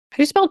How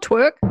do you spell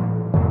twerk?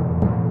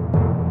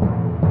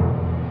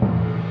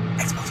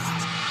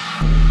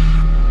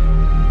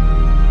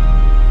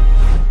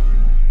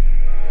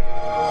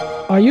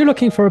 Are you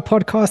looking for a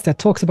podcast that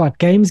talks about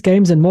games,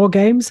 and more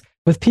games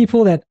with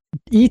people that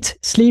eat,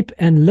 sleep,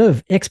 and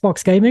live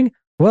Xbox gaming?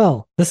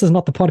 Well, this is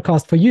not the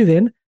podcast for you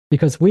then,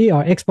 because we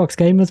are Xbox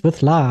gamers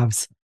with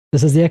lives.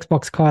 This is the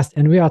Xbox Cast,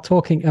 and we are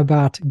talking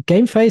about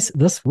Game Face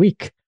this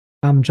week.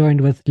 I'm joined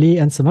with Lee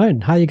and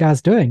Simone. How are you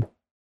guys doing?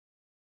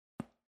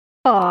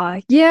 Oh,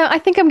 yeah, I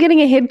think I'm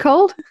getting a head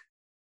cold.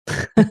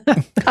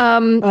 That's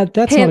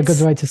not a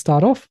good way to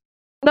start off.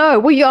 No,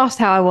 well, you asked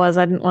how I was.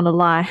 I didn't want to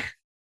lie.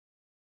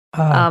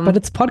 But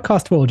it's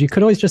podcast world. You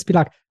could always just be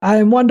like, I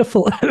am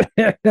wonderful.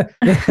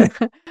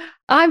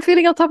 I'm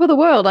feeling on top of the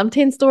world. I'm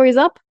 10 stories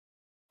up.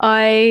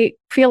 I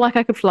feel like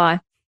I could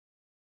fly.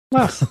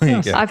 Nice.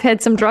 I've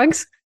had some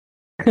drugs.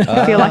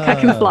 I feel like I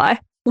can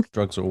fly.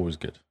 Drugs are always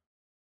good.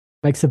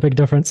 Makes a big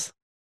difference.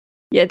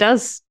 Yeah, it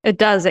does. It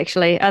does,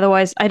 actually.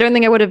 Otherwise, I don't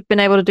think I would have been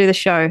able to do the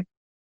show.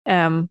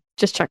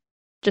 Just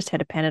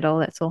had a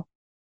Panadol, that's all.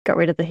 Got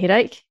rid of the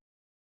headache.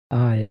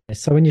 Yeah.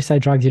 So when you say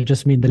drugs, you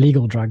just mean the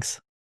legal drugs.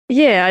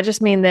 Yeah, I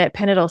just mean that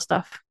Panadol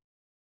stuff.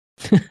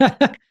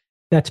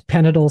 That's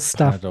Panadol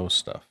stuff. Panadol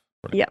stuff.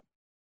 Yep.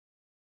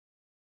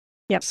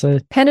 Yep. So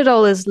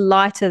Panadol is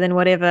lighter than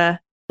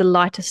whatever the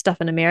lightest stuff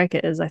in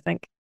America is, I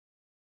think.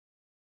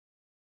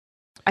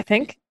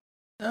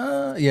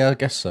 Yeah, I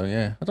guess so,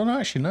 yeah. I don't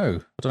actually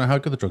know. I don't know how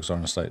good the drugs are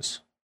in the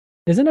States.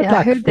 Isn't it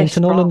like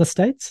fentanyl in the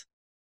States?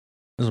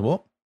 Is it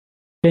what?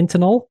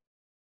 Fentanyl?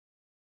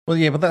 Well,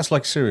 yeah, but that's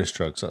like serious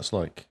drugs. That's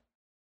like...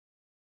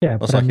 Yeah,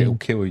 that's like it'll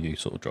kill you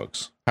sort of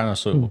drugs.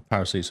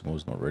 Paracetamol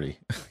is not really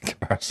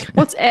comparison.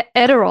 What's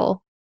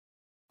Adderall?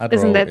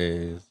 Adderall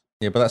is...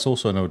 Yeah, but that's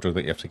also another drug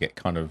that you have to get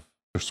kind of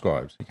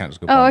prescribed. You can't just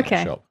go buy it in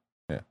the shop.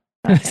 Yeah.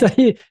 Okay. So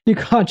you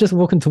can't just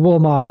walk into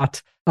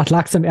Walmart. I'd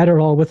like some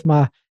Adderall with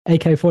my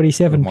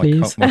AK-47,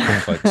 please. My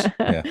cornflakes.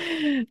 Yeah.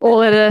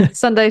 All at a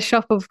Sunday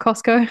shop of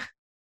Costco.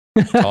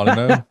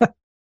 Tylenol.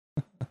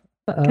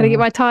 Can I get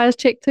my tires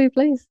checked too,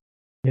 please?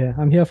 Yeah,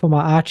 I'm here for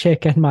my eye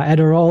check and my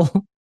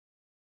Adderall.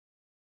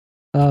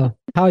 How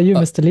are you,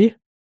 Mr. Lee?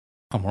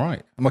 I'm all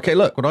right. I'm okay.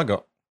 Look what I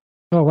got.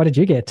 Oh, what did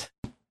you get?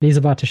 Lee's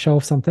about to show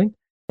off something.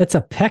 It's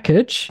a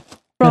package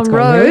from that's got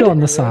Rode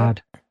on the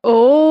side.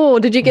 Oh,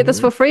 did you get this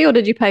for free or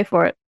did you pay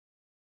for it?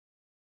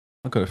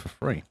 I got it for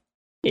free.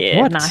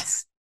 Yeah, What?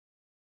 nice.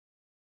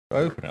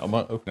 Open it. I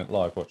might open it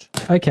live. Watch.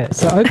 Okay,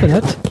 so open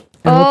it.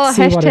 And let's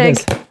see what it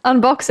is.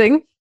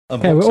 Unboxing.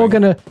 Okay, we're all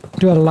going to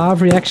do a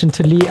live reaction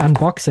to Lee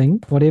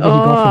unboxing whatever he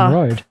got from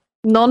Rode.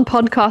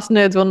 Non-podcast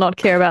nerds will not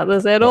care about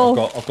this at all.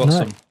 I've got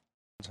some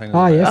containers.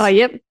 Oh, yes. Oh,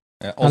 yep.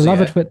 Yeah, I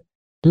love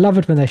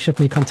it when they ship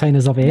me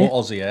containers of air.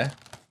 More Aussie air.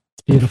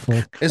 It's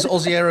beautiful. Is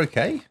Aussie air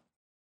okay?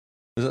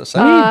 Is it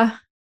safe?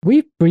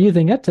 We're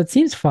breathing it. It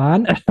seems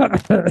fine.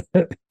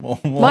 More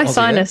my Aussie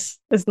sinus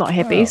is not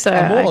happy, so...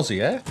 more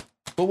Aussie air?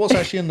 But what's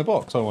actually in the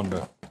box, I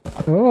wonder?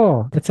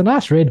 Oh, it's a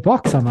nice red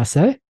box, I must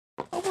say.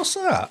 Oh, what's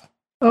that?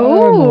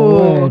 Oh, my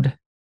word.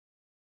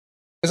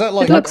 Is that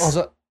like looks- is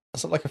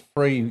that like a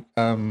free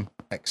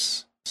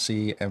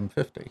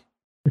XCM50?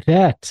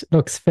 That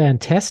looks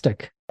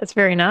fantastic. It's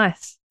very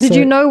nice. Did So-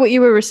 you know what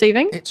you were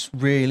receiving? It's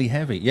really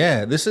heavy.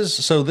 Yeah, this is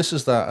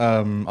that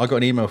I got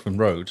an email from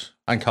Rode,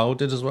 and Carl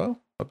did as well,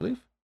 I believe.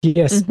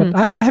 Yes, but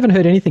I haven't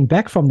heard anything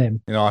back from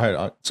them. You know, I had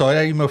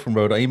emailed from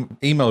Rode. I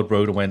emailed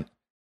Rode and went,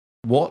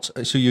 "What?"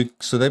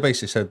 So they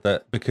basically said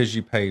that because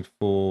you paid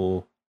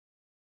for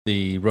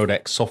the Rode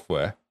X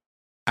software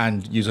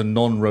and use a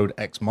non-Rode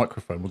X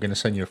microphone, we're going to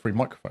send you a free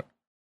microphone.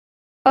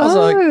 I was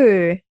like,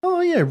 "Oh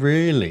yeah,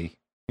 really?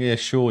 Yeah,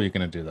 sure, you're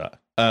going to do that."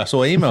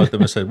 So I emailed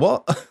them and said,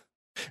 "What?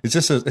 Is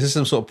this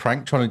some sort of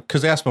prank trying to?"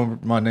 Because they asked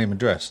my name,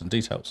 address, and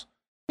details.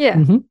 Yeah.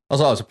 Mm-hmm. I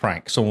was like, "Oh, it's a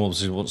prank. Someone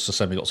obviously wants to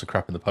send me lots of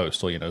crap in the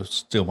post, or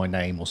steal my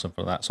name or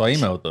something like that." So I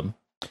emailed them,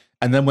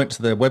 and then went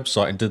to their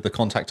website and did the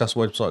contact us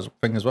website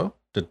thing as well.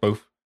 Did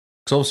both.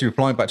 Because obviously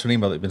replying back to an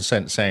email that had been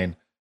sent saying,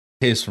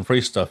 "Here's some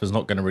free stuff," is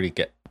not going to really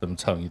get them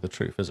telling you the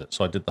truth, is it?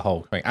 So I did the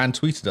whole thing and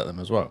tweeted at them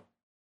as well.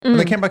 And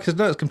they came back and said,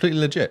 "No, it's completely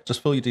legit.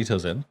 Just fill your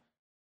details in."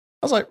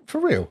 I was like, "For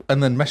real?"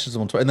 And then messaged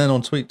them on Twitter. And then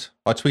on tweet,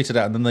 I tweeted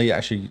out, and then they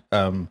actually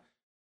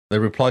they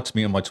replied to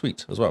me on my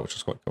tweet as well, which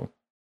was quite cool.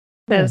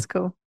 That is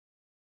cool.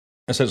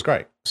 And so it's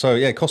great. So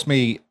yeah, it cost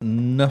me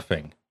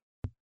nothing.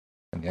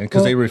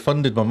 Because they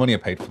refunded my money I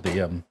paid for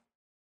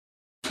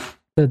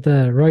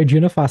the Rode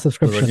Unify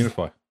subscription. Rode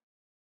Unify.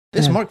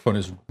 This microphone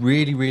is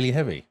really, really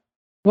heavy.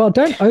 Well,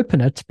 don't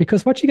open it,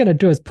 because what you're going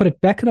to do is put it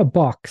back in a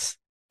box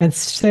and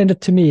send it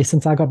to me,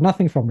 since I got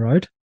nothing from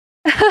Rode.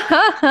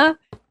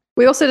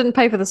 We also didn't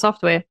pay for the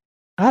software.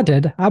 I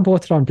did. I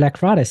bought it on Black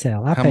Friday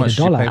sale. I How paid much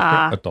did you pay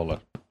 $1. for it? $1.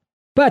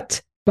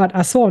 But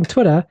I saw on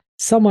Twitter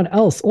someone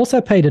else also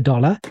paid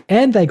 $1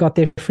 and they got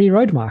their free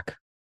Rode mic.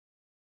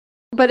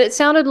 But it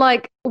sounded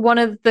like one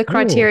of the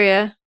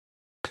criteria.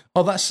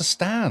 Oh, that's a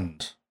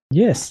stand.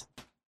 Yes.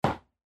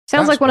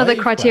 Sounds like one of the way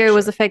criteria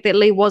was flashy. the fact that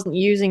Lee wasn't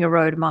using a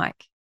Rode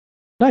mic.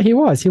 No, he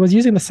was. He was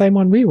using the same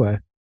one we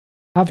were.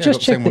 I've Yeah, just got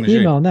the same checked one the as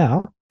you. email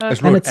now. It's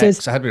Okay. And Road it says-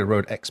 X. It had to be a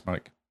Road X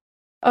mic.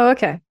 Oh,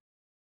 okay.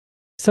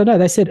 So no,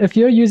 they said if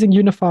you're using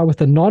Unify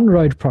with a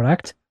non-Rode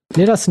product,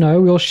 let us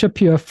know. We'll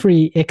ship you a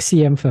free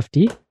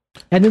XCM50.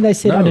 And then they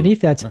said No,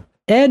 underneath that, no.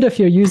 and if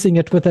you're using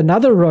it with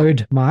another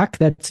Rode mark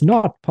that's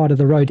not part of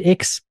the Rode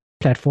X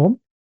platform,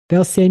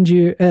 they'll send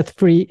you a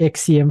free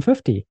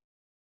XCM50.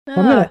 I'm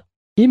going to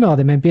email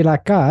them and be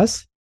like,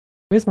 guys,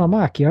 where's my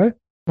mic, yo?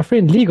 My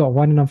friend Lee got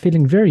one and I'm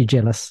feeling very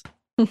jealous.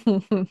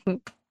 There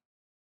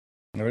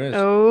it is.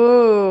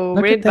 Oh,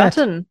 Look red at that.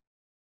 button.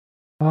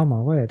 Oh, my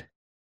word.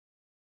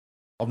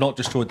 I've not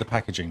destroyed the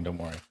packaging, don't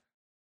worry.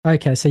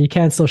 Okay, so you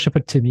can still ship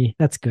it to me.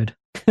 That's good.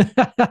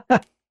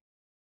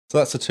 So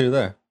that's the two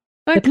there.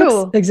 Oh, It cool.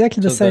 looks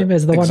exactly the So same they're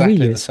as the one we exactly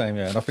the use. same,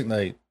 yeah. And I think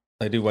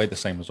they do weigh the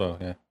same as well,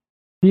 yeah.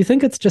 Do you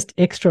think it's just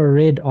extra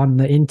red on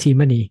the NT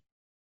Mini?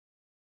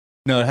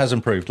 No, it has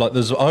improved. Like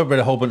I read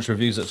a whole bunch of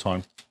reviews at the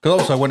time.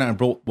 Because also I went out and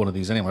bought one of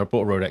these anyway. I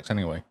bought a Rode X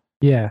anyway.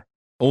 Yeah.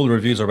 All the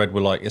reviews I read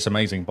were like, it's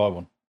amazing, buy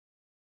one.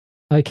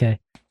 Okay.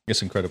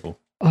 It's incredible.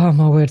 Oh,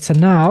 my word. So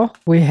now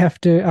we have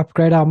to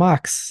upgrade our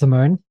marks,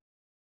 Simone.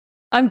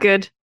 I'm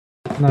good.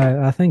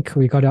 No, I think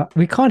we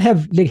can't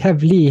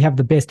have Lee have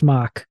the best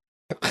mark.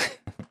 But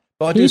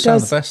I He do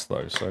sound does- the best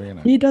though, so you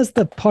know. He does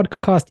the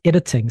podcast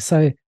editing,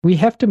 so we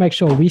have to make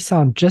sure we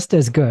sound just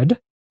as good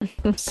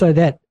so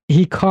that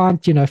he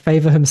can't,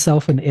 favor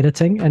himself in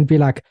editing and be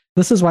like,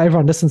 this is why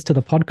everyone listens to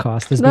the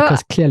podcast, is No,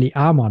 because clearly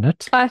I'm on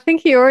it. I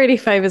think he already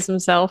favors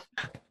himself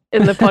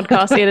in the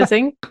podcast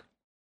editing.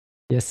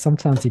 Yes,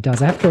 sometimes he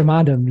does. I have to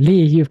remind him,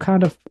 Lee, you've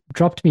kind of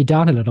dropped me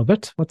down a little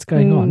bit. What's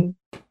going on?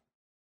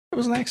 It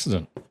was an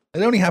accident.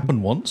 It only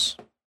happened once.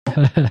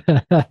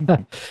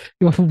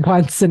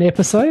 Once an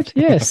episode?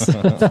 Yes.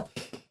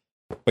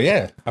 But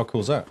yeah, how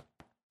cool is that?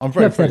 I'm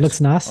very Yep, that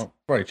looks nice. I'm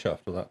very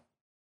chuffed with that.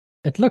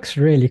 It looks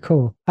really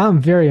cool.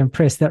 I'm very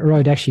impressed that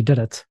Rode actually did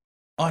it.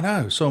 I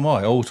know, so am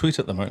I. I'll tweet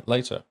at them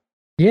later.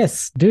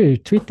 Yes, do.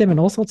 Tweet them and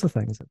all sorts of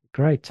things. It'd be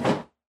great. What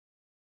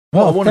I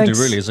Well, want to do thanks.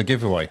 really is a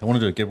giveaway. I want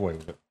to do a giveaway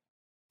with it.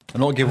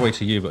 And not a giveaway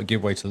to you, but a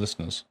giveaway to the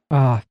listeners.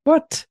 Ah,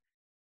 what?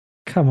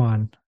 Come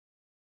on.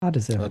 I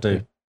deserve I it.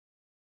 do.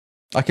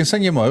 I can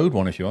send you my old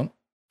one if you want.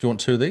 Do you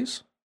want two of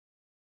these?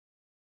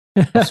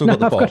 dude. I've still No,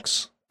 got the I've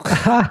box.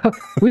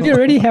 we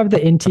already have the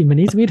NT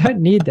minis. We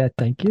don't need that,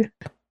 thank you.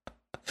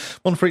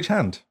 One for each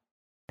hand.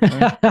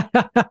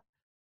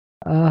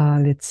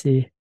 Let's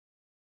see.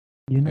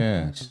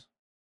 Yes.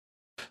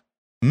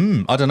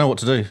 I don't know what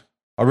to do.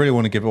 I really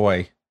want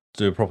to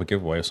do a proper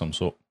giveaway of some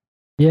sort.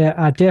 Yeah,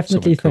 I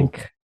definitely Something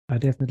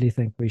cool.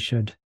 think we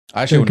should.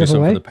 I actually Do a want to do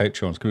something giveaway? for the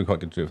Patreons. Could be quite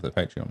good to do it for the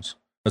Patreons.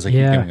 As they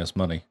Yeah. keep giving us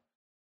money.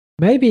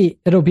 Maybe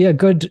it'll be a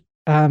good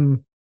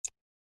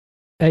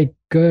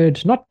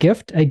not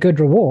gift, a good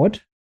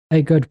reward,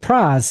 a good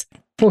prize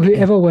for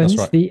whoever wins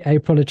right. the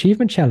April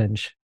Achievement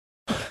Challenge.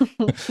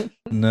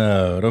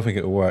 No, I don't think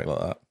it'll work like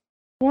that.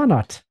 Why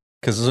not?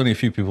 Because there's only a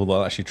few people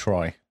that actually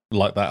try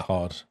like that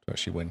hard to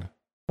actually win.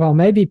 Well,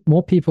 maybe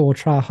more people will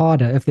try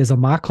harder if there's a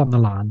mark on the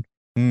line.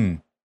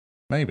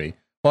 Maybe.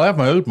 Well, I have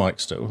my old mic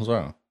still as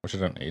well, which I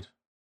don't need.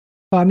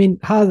 Well, I mean,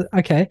 how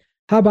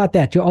about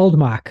that? Your old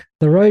mark,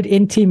 the Rode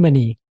NT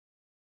Mini,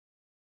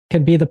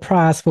 can be the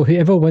prize for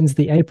whoever wins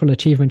the April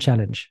Achievement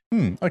Challenge.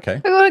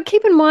 Okay. Well,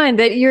 keep in mind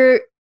that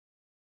you're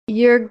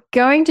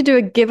going to do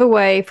a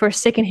giveaway for a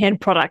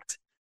secondhand product.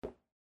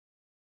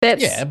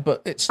 That's Yeah,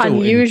 but it's still in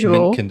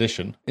unusual. mint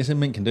condition. It's in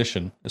mint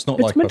condition. It's not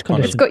It's like mint I've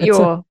kind It's of... got It's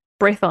your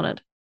breath on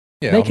it.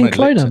 Yeah, They I can might have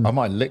clone licked it. them. I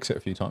might have licked it a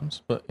few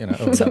times, but, other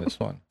than that, it's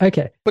fine.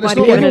 Okay. But it's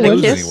Might not have like given it it a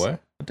goes kiss. anywhere.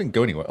 It didn't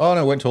go anywhere. Oh,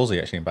 no, it went to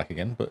Aussie actually and back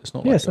again, but it's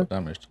not Yeah, like so- it got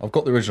damaged. I've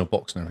got the original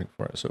box and everything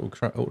for it, so it'll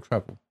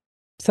travel.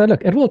 So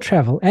look, it will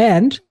travel.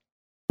 And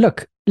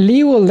look,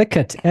 Lee will lick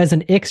it as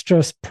an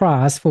extra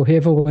prize for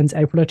whoever wins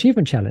April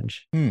Achievement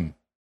Challenge. Hmm.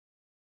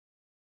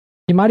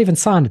 You might even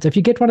sign it. If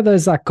you get one of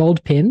those like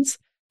gold pens,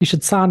 you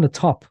should sign the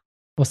top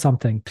or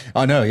something.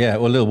 I know, yeah.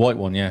 Well, a little white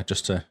one, yeah,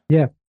 just to...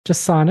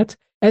 Just sign it.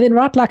 And then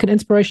write like an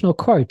inspirational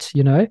quote,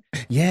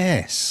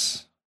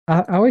 Yes.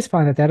 I always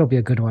find that that'll be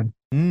a good one.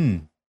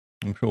 I'm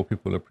sure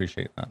people will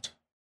appreciate that.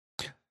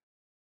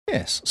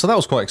 Yes. So that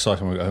was quite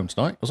exciting when we got home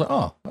tonight. I was like,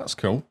 oh, that's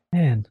cool.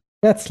 Man,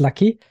 that's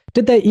lucky.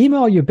 Did they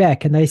email you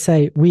back and they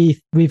say,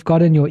 we've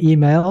gotten your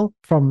email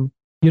from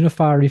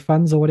Unify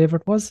Refunds or whatever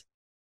it was?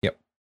 Yep.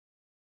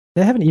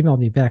 They haven't emailed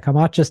me back. I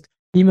might just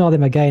email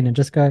them again and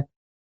just go,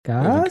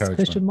 guys, encouragement.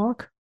 question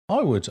mark?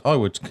 I would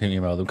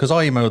email them because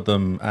I emailed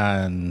them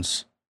and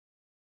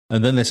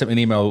then they sent me an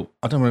email.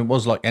 I don't know when it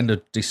was, like end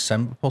of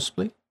December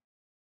possibly,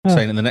 Oh.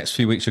 saying in the next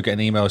few weeks you'll get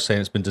an email saying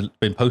it's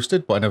been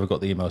posted, but I never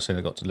got the email saying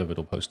it got delivered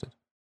or posted.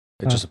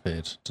 It just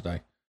appeared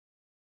today,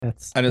 and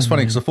it's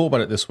funny because I thought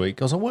about it this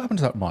week. I was like, what happened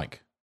to that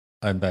mic?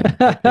 And then it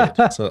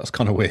appeared. So that's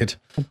kind of weird.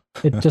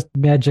 It just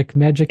magic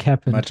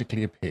happened.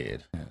 Magically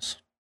appeared. Yes.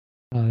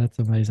 Oh, that's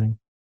amazing.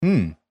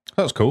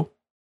 That's cool.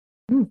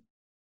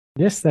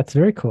 Yes, that's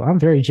very cool. I'm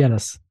very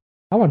jealous.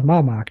 I want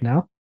my mark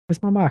now.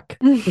 Where's my mark?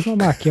 Where's my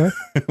mark, yo?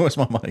 Where's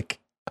my mic?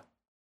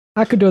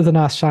 I could do with a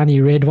nice shiny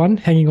red one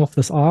hanging off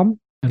this arm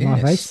in my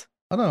Yes. face.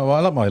 I know. I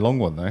like my long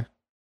one though.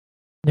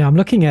 Yeah, I'm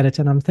looking at it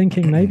and I'm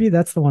thinking maybe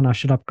that's the one I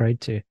should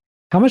upgrade to.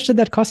 How much did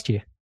that cost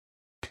you?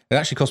 It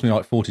actually cost me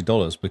like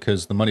 $40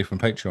 because the money from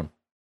Patreon.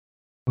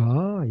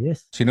 Oh,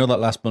 yes. So you know that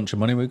last bunch of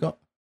money we got?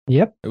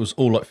 Yep. It was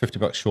all like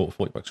 $50 short,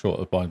 $40 short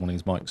of buying one of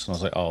these mics. And I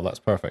was like, oh, that's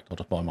perfect. I'll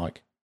just buy a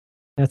mic.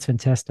 That's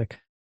fantastic.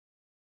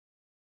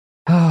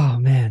 Oh,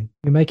 man.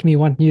 You're making me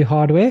want new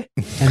hardware.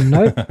 And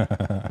nope,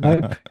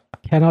 nope.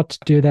 Cannot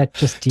do that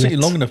just It yet. took you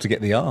long enough to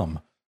get the arm.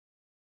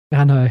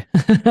 I know.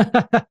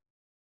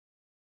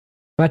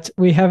 But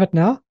we have it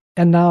now.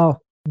 And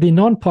now the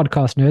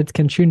non-podcast nerds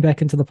can tune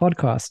back into the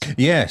podcast.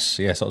 Yes,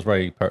 that was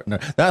very... No,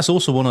 that's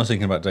also one I was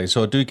thinking about today.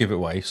 So I do give it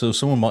away. So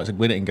someone might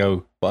win it and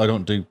go, but I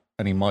don't do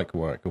any mic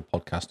work or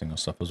podcasting or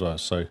stuff as well.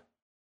 So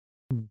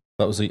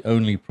that was the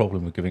only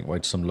problem with giving it away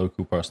to some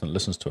local person that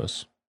listens to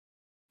us.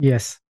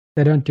 Yes,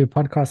 they don't do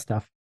podcast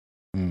stuff.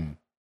 Mm.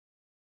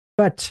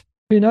 But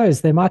who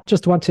knows? They might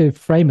just want to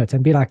frame it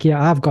and be like,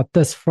 yeah, I've got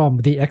this from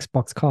the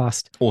Xbox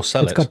cast. Or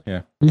sell It's it, got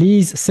yeah.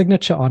 Lee's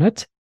signature on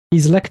it.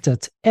 He's licked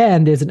it.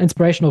 And there's an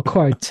inspirational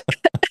quote.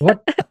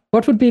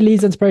 What would be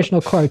Lee's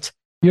inspirational quote?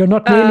 You're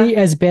not nearly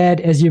as bad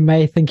as you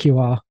may think you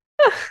are.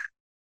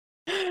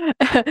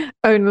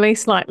 Only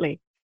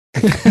slightly.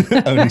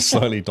 Only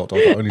slightly, ...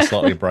 only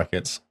slightly in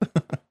brackets.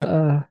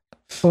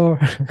 Or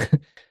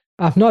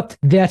I'm not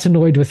that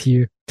annoyed with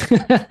you.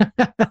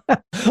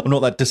 I'm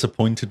not that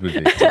disappointed with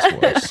you.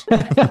 That's worse.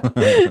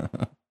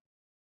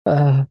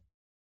 All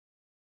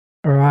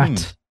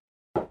right.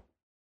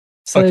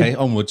 So okay,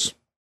 onwards.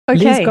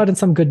 Lee's Okay. gotten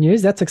some good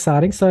news. That's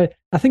exciting. So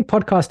I think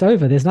podcast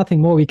over. There's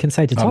nothing more we can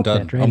say to I'm top done.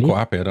 that, really. I'm quite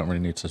happy. I don't really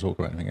need to talk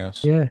about anything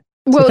else. Yeah.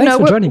 So Well, thanks no,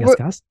 for joining us,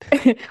 guys.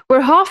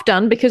 we're half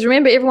done because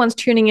remember, everyone's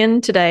tuning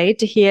in today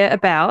to hear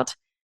about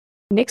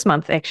next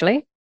month,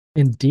 actually.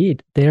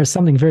 Indeed. There's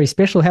something very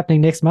special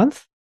happening next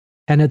month.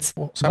 And it's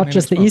What's not happening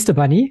just next the month? Easter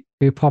Bunny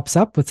who pops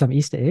up with some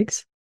Easter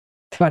eggs,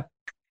 but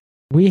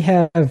we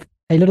have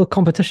a little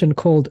competition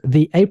called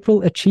the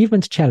April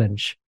Achievement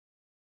Challenge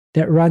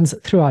that runs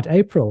throughout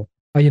April.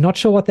 Are you not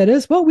sure what that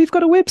is? Well, we've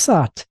got a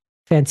website,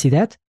 fancy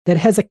that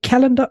has a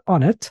calendar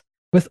on it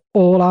with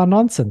all our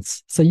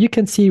nonsense. So you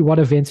can see what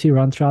events we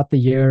run throughout the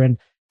year and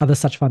other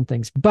such fun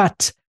things.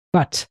 But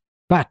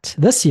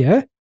this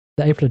year,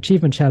 the April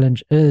Achievement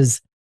Challenge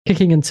is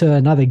kicking into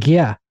another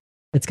gear.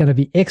 It's going to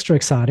be extra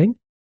exciting.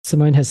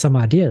 Simone has some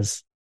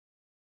ideas.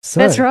 So,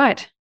 That's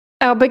right.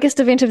 Our biggest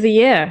event of the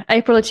year,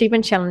 April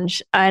Achievement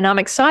Challenge. And I'm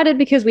excited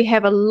because we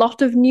have a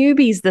lot of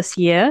newbies this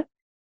year.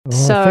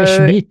 So fresh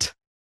meat.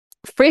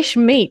 Fresh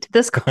meat.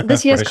 This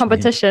year's Fresh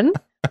competition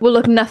will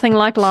look nothing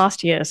like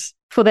last year's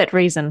for that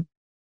reason.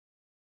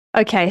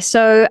 Okay,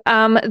 so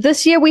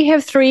this year we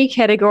have 3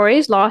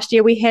 categories. Last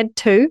year we had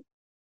 2.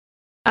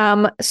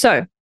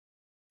 So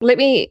let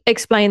me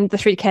explain the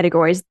 3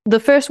 categories.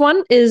 The first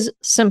one is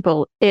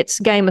simple. It's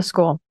gamer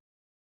score.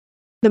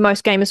 The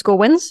most gamer score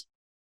wins.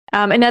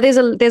 And now there's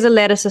a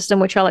ladder system,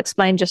 which I'll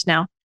explain just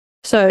now.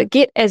 So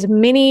get as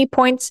many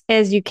points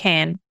as you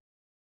can.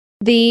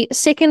 The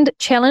second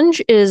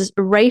challenge is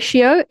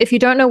ratio. If you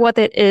don't know what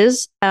that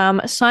is,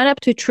 sign up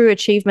to True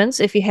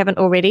Achievements if you haven't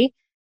already.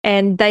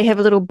 And they have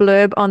a little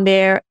blurb on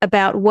there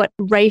about what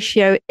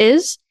ratio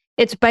is.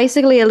 It's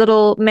basically a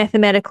little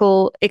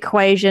mathematical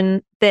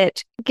equation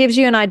that gives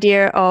you an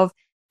idea of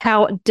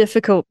how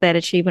difficult that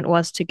achievement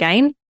was to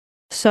gain.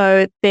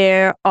 So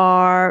there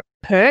are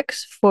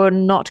perks for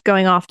not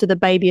going after the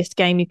babiest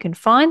game you can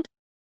find.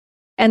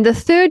 And the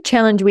third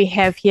challenge we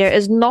have here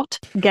is not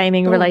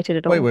gaming related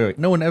at all. Wait.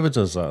 No one ever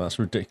does that. That's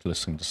a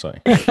ridiculous thing to say.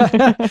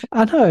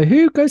 I know.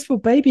 Who goes for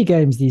baby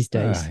games these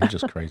days? You're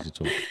just crazy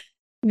talk.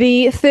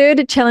 The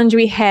third challenge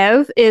we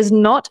have is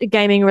not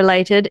gaming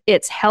related,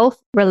 it's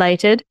health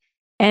related.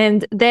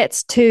 And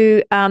that's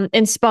to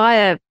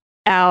inspire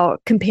our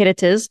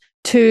competitors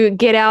to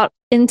get out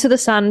into the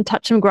sun,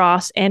 touch some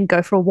grass, and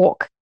go for a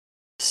walk.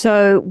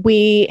 So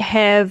we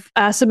have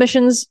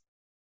submissions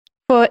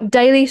for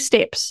daily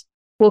steps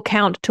will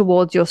count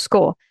towards your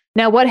score.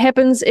 Now, what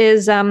happens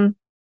is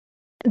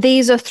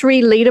these are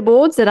 3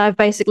 leaderboards that I've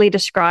basically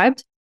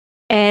described.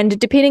 And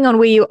depending on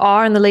where you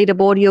are in the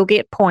leaderboard, you'll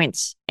get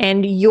points.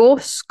 And your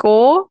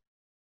score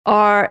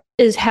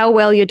is how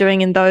well you're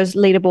doing in those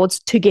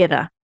leaderboards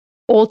together,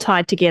 all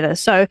tied together.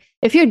 So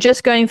if you're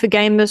just going for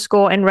gamer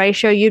score and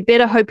ratio, you'd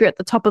better hope you're at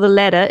the top of the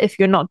ladder if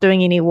you're not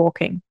doing any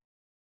walking.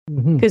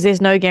 Because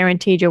there's no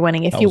guaranteed you're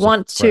winning. If you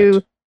want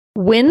to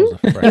win,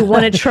 you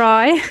want to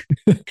try.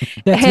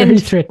 That's very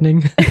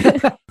threatening.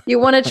 You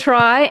want to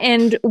try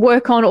and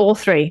work on all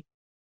 3.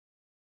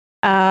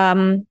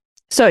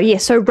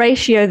 So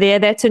ratio there,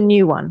 that's a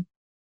new one.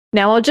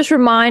 Now, I'll just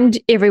remind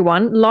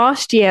everyone,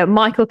 last year,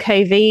 Michael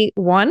KV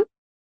won,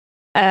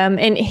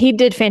 and he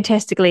did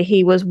fantastically.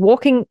 He was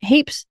walking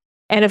heaps,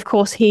 and of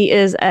course, he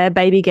is a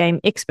baby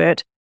game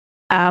expert.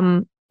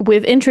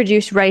 We've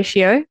introduced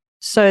ratio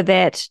so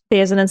that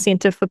there's an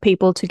incentive for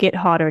people to get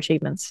harder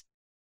achievements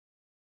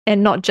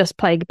and not just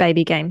play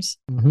baby games.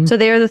 So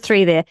there are the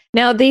 3 there.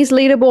 Now, these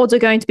leaderboards are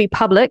going to be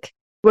public.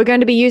 We're going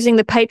to be using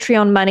the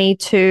Patreon money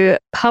to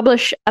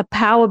publish a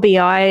Power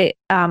BI,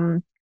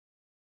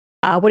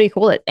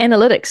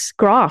 analytics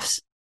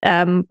graphs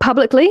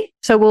publicly.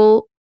 So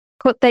we'll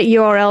put that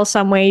URL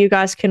somewhere. You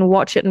guys can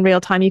watch it in real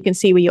time. You can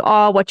see where you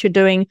are, what you're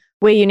doing,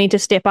 where you need to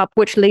step up,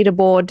 which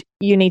leaderboard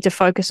you need to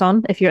focus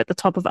on if you're at the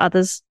top of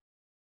others.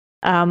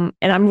 And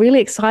I'm really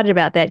excited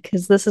about that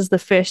because this is the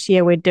first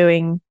year we're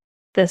doing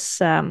this,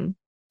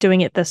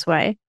 doing it this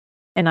way.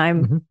 And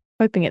I'm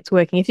hoping it's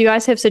working. If you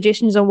guys have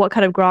suggestions on what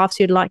kind of graphs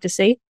you'd like to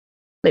see,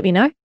 let me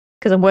know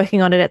because I'm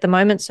working on it at the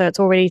moment. So it's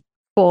already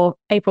for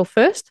April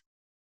 1st.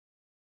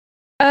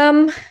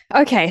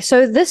 Okay,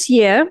 so this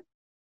year,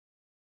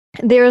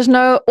 there is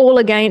no all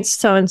against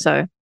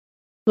so-and-so.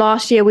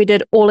 Last year, we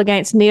did all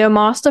against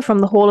Neomaster from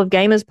the Hall of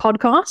Gamers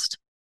podcast,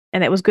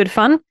 and that was good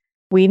fun.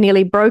 We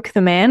nearly broke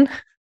the man,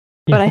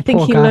 but I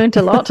think he learned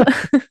a lot.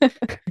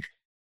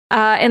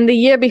 And the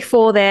year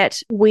before that,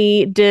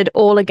 we did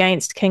all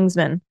against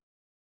Kingsman.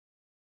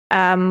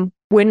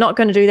 We're not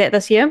going to do that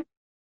this year.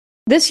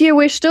 This year,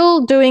 we're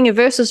still doing a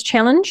versus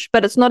challenge,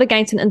 but it's not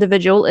against an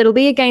individual. It'll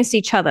be against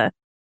each other.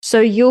 So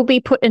you'll be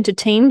put into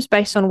teams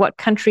based on what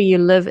country you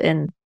live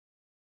in.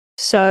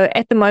 So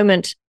at the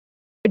moment,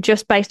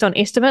 just based on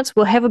estimates,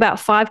 we'll have about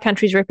 5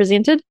 countries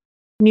represented: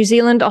 New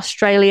Zealand,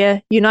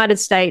 Australia, United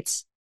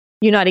States,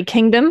 United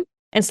Kingdom,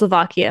 and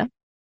Slovakia.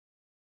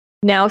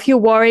 Now, if you're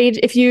worried,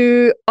 if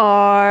you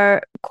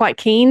are quite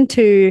keen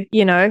to,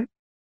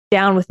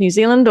 down with New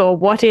Zealand or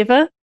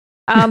whatever,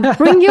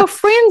 bring your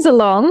friends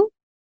along,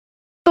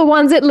 the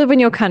ones that live in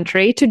your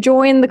country, to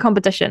join the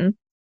competition,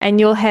 and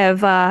you'll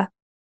have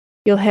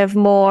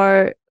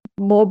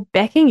more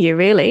backing you,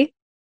 really.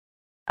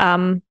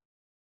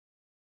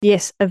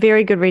 Yes, a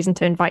very good reason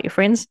to invite your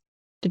friends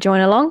to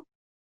join along.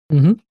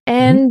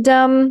 And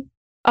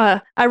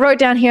I wrote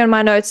down here in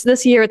my notes,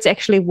 this year it's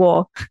actually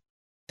war.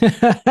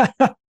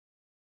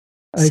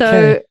 Okay.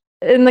 So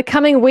in the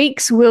coming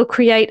weeks, we'll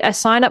create a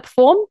sign-up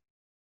form,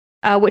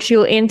 which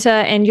you'll enter,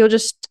 and you'll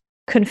just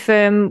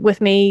confirm with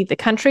me the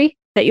country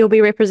that you'll be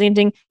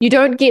representing. You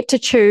don't get to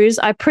choose.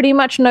 I pretty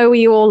much know where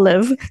you all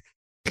live.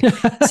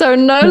 So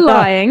no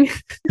lying.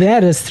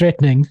 That is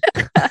threatening.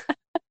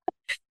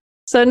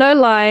 So no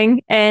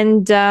lying,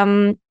 and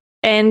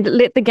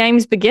let the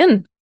games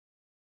begin.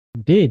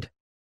 Indeed.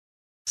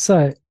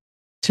 So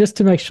just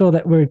to make sure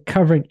that we're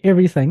covering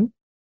everything,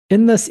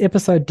 in this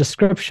episode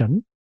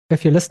description,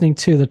 if you're listening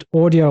to it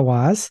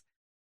audio-wise,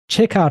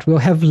 check out, we'll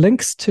have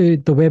links to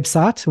the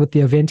website with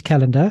the event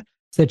calendar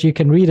so that you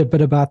can read a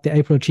bit about the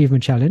April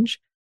Achievement Challenge.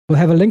 We'll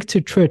have a link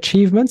to True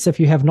Achievements. If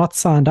you have not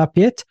signed up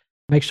yet,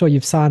 make sure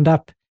you've signed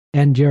up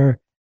and you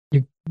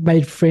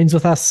made friends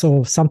with us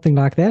or something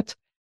like that.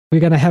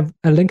 We're going to have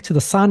a link to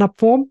the sign-up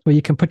form where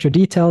you can put your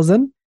details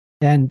in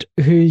and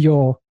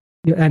who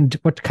and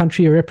what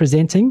country you're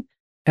representing,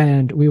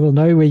 and we will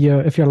know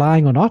if you're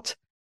lying or not.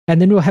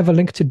 And then we'll have a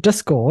link to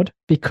Discord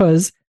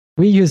because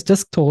we use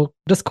Discord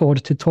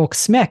to talk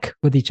smack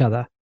with each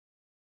other.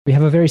 We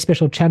have a very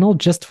special channel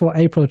just for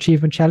April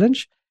Achievement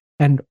Challenge,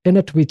 and in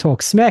it we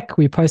talk smack,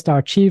 we post our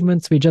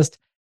achievements, we just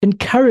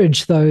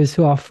encourage those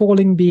who are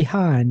falling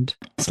behind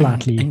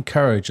slightly.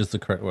 Encourage is the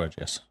correct word,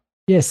 yes.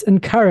 Yes,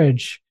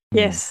 encourage.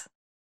 Yes.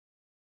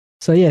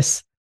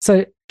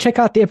 So check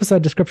out the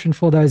episode description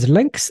for those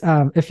links.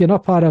 If you're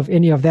not part of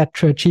any of that,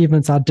 True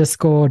Achievements, our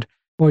Discord,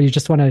 or you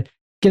just want to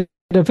get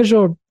a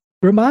visual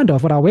reminder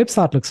of what our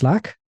website looks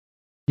like,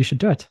 you should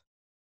do it.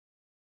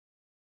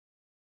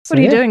 What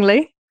are you doing,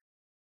 Lee?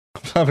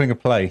 I'm having a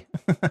play.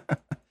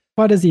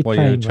 What is he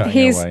playing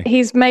with?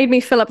 He's made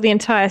me fill up the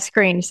entire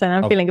screen, so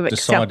I'm feeling a bit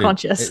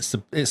self-conscious.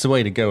 It's the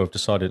way to go. I've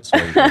decided it's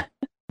the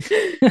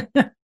way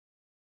to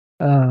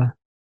go.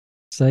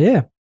 So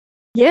yeah.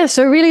 Yeah,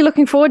 so really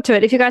looking forward to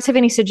it. If you guys have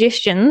any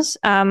suggestions,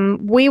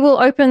 we will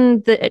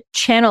open the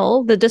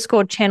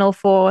Discord channel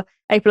for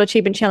April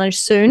Achievement Challenge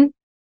soon,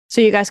 so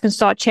you guys can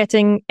start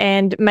chatting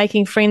and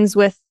making friends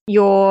with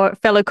your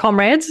fellow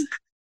comrades.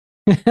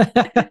 Your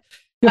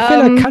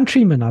fellow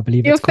countrymen, I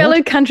believe. Your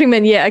fellow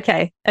countrymen, yeah,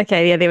 okay,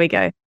 yeah, there we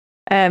go.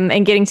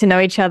 And getting to know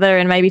each other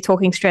and maybe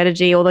talking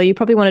strategy, although you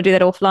probably want to do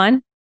that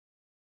offline.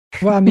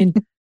 Well, I mean,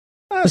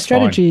 the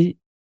strategy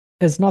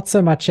is not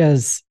so much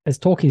as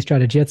talking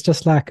strategy. It's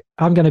just like,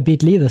 I'm going to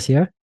beat Lee this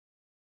year.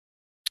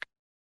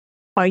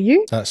 Are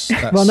you?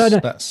 Well, no.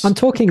 I'm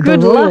talking the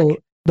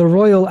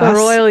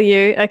royal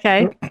you.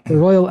 Okay. The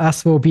royal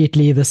us will beat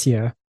Lee this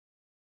year.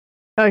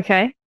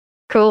 Okay.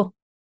 Cool.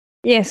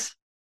 Yes.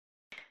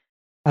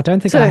 I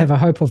don't think I have a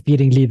hope of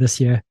beating Lee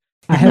this year.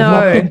 I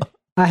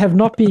have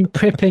not been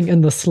prepping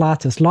in the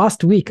slightest.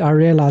 Last week, I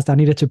realized I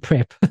needed to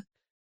prep.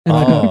 And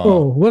I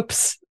go,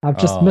 whoops. I've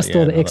just missed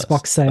all the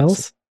Xbox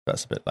sales.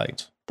 That's a bit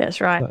late.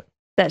 That's right.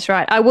 That's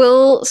right. I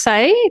will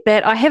say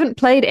that I haven't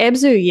played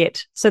Abzu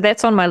yet, so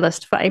that's on my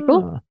list for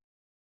April.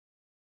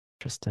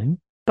 Interesting.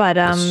 But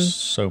there's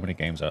so many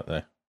games out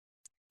there.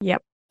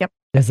 Yep.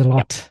 There's a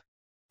lot.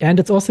 And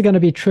it's also going to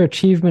be True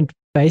Achievement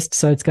based,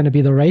 so it's going to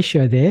be the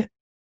ratio there.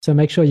 So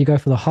make sure you go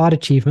for the hard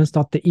achievements,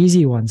 not the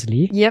easy ones,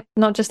 Lee. Yep,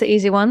 not just the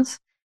easy ones.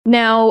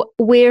 Now,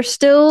 we're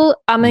still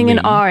umming and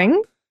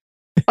ahhing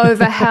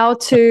over how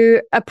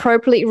to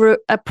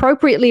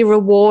appropriately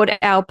reward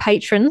our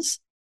patrons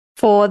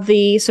for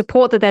the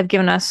support that they've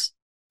given us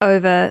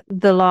over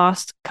the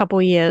last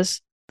couple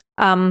years.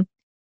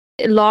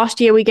 Last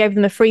year we gave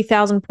them a free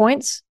 1,000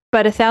 points,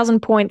 but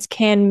 1,000 points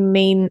can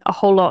mean a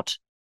whole lot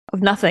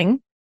of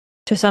nothing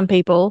to some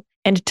people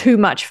and too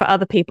much for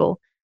other people.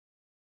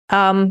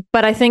 But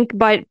I think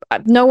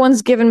no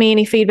one's given me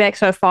any feedback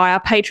so far. Our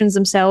patrons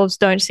themselves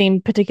don't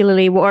seem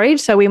particularly worried,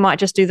 so we might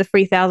just do the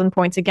free 1,000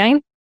 points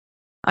again.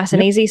 Nice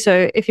and easy.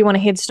 So if you want a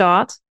head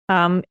start,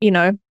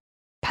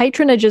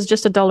 patronage is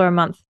just $1 a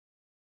month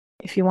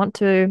if you want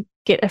to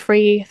get a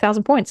free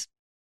 1,000 points.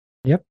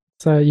 Yep.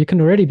 So you can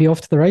already be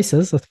off to the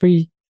races. A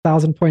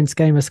 3,000 points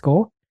gamer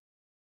score.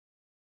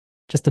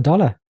 Just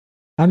 $1.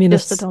 I mean,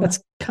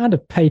 it's kind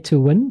of pay to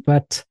win,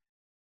 but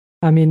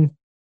I mean,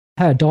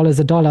 hey, $1's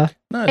 $1.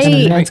 No,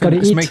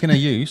 it's making a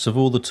use of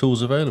all the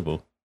tools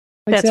available.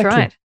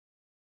 Exactly.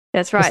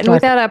 That's right. And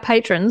without our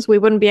patrons, we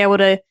wouldn't be able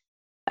to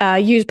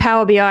use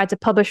Power BI to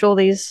publish all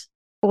these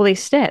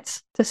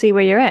stats to see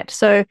where you're at.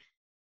 So,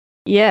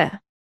 yeah,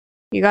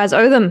 you guys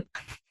owe them.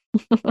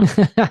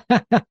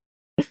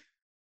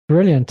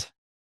 Brilliant.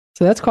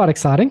 So that's quite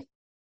exciting.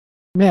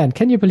 Man,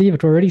 can you believe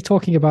it? We're already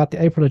talking about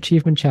the April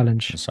Achievement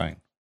Challenge. Insane.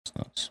 It's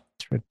nuts.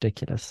 It's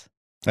ridiculous.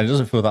 And it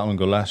doesn't feel that long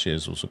ago. Last year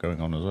is also going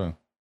on as well.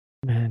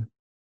 Man.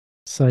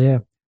 So, yeah.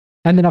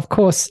 And then, of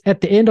course,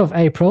 at the end of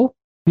April,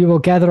 we will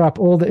gather up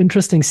all the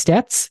interesting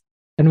stats.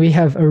 And we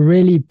have a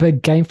really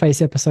big Game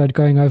Face episode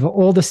going over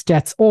all the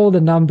stats, all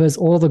the numbers,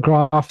 all the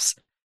graphs.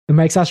 It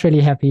makes us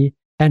really happy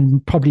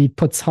and probably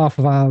puts half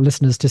of our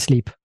listeners to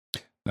sleep.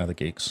 No, the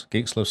geeks.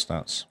 Geeks love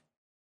stats.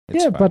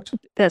 It's fact. But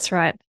that's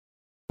right.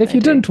 If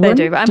you didn't win,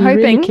 do you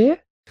really care?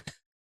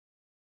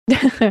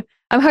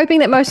 I'm hoping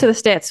that most of the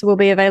stats will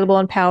be available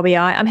on Power BI.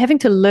 I'm having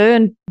to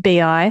learn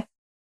BI,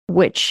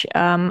 which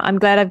I'm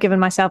glad I've given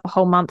myself a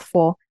whole month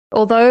for.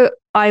 Although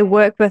I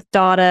work with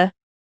data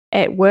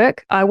at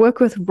work, I work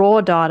with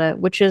raw data,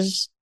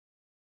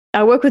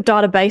 I work with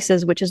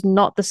databases, which is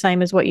not the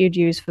same as what you'd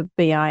use for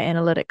BI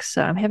analytics.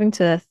 So I'm having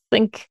to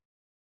think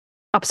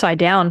upside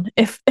down,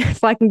 if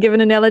I can give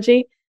an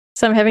analogy.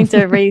 So I'm having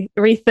to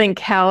rethink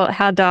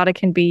how data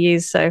can be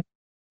used. So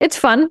it's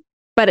fun,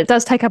 but it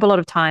does take up a lot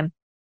of time.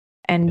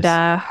 And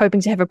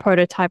hoping to have a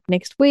prototype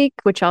next week,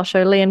 which I'll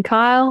show Lee and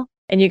Kyle,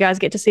 and you guys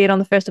get to see it on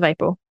the 1st of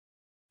April.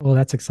 Well,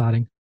 that's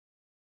exciting.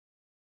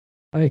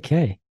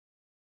 Okay.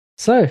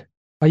 So,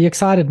 are you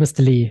excited,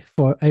 Mr. Lee,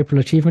 for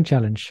April Achievement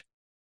Challenge?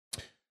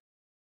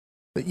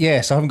 But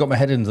yes, I haven't got my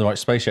head into the right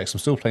space yet. I'm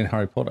still playing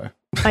Harry Potter.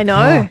 I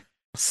know.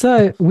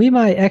 So, we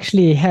might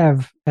actually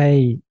have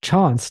a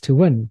chance to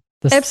win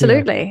this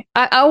Absolutely.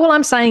 All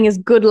I'm saying is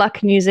good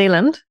luck, New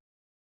Zealand.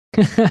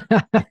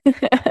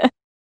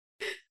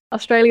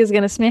 Australia's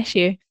going to smash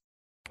you.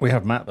 We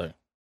have Matt, though.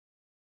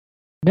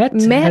 Matt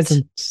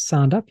hasn't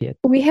signed up yet.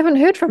 We haven't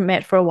heard from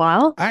Matt for a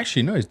while.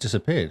 Actually, no, he's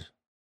disappeared.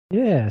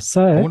 Yeah,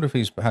 so... I wonder if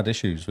he's had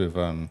issues with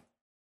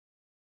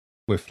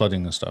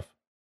flooding and stuff.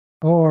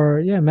 Or,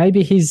 yeah,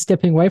 maybe he's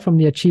stepping away from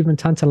the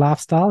achievement hunter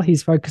lifestyle.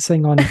 He's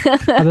focusing on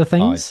other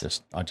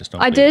things. I just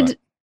don't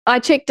I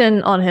checked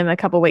in on him a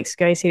couple of weeks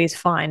ago. He said he's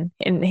fine.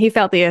 And he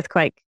felt the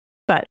earthquake,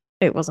 but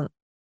it was a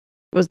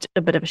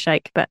bit of a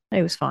shake, but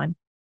it was fine.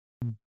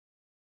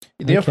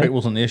 The earthquake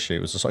wasn't the issue.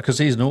 It was just because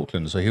he's in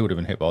Auckland, so he would have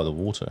been hit by the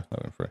water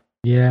that went through.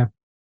 Yeah.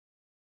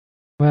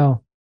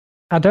 Well,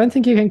 I don't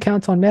think you can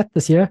count on Matt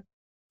this year.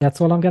 That's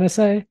all I'm going to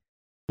say.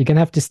 You're going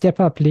to have to step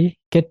up, Lee.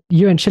 Get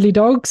you and Chili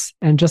Dogs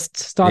and just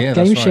start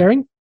game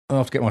sharing. I'll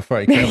have to get my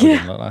 30k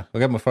again. I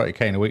got my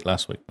 30k in a week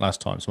last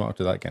time, so I might have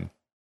to do that again.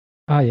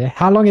 Oh, yeah.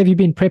 How long have you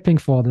been prepping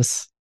for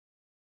this?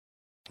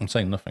 I'm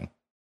saying nothing.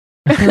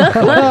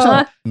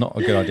 It's not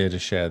a good idea to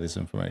share this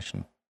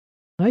information.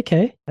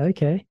 Okay.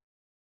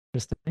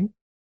 Interesting.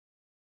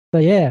 So,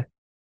 yeah,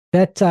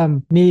 that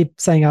me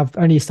saying I've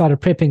only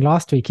started prepping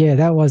last week, yeah,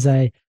 that was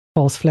a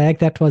false flag.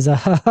 That was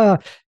a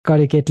got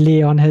to get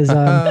Lee on his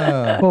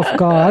off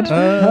guard.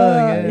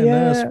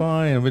 Yeah, that's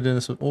fine. I've been doing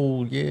this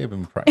all year.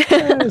 Been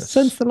practicing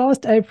since the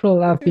last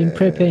April. I've been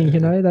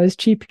prepping. Those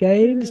cheap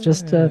games,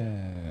 just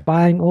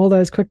buying all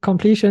those quick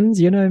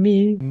completions. You know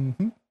me.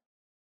 Mm-hmm.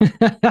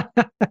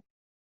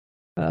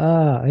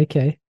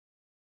 Okay.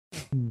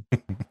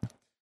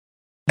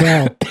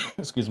 Well,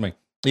 excuse me.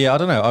 Yeah, I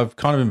don't know. I've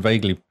kind of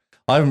been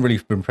I haven't really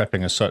been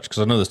prepping as such because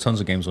I know there's tons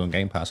of games on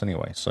Game Pass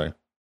anyway. So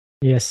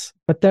yes,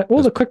 but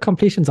all the quick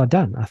completions are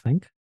done, I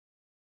think.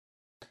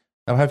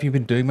 Now, have you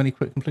been doing many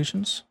quick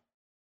completions?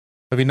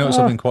 Have you noticed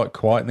something quite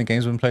quiet in the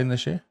games we've been playing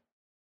this year?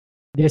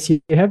 Yes,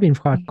 you have been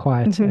quite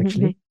quiet,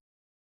 actually.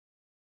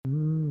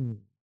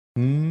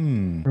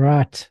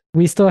 Right.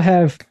 We still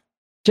have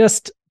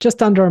just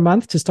under a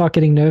month to start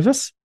getting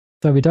nervous.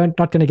 So we're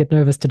not going to get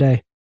nervous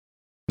today.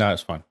 No,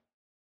 it's fine.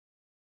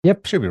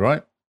 Yep. Should be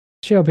right.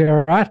 She'll be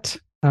all right.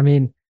 I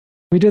mean,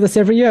 we do this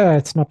every year.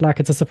 It's not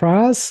like it's a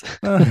surprise.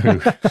 No.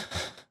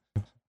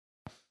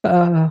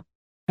 And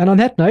on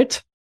that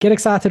note, get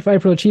excited for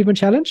April Achievement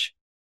Challenge,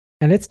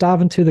 and let's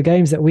dive into the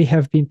games that we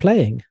have been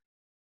playing.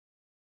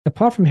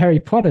 Apart from Harry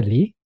Potter,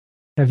 Lee,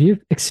 have you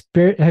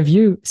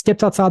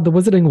stepped outside the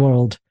wizarding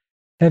world?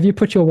 Have you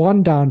put your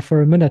wand down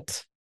for a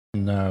minute?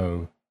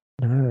 No.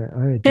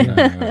 Oh dear.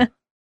 No.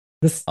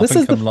 This I this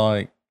think is the. I'm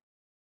like,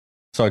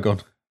 sorry, go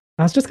on.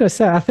 I was just going to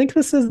say, I think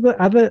this is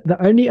the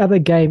only other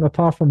game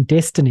apart from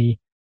Destiny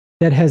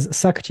that has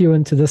sucked you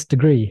into this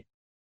degree.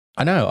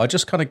 I know. I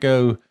just kind of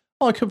go,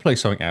 oh, I could play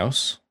something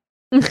else,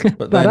 but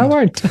But then I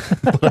won't.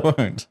 but I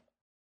won't.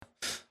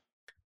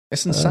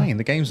 It's insane.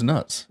 The game's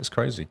nuts. It's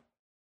crazy.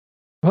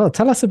 Well,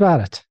 tell us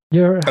about it.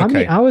 How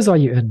many Okay. hours are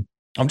you in?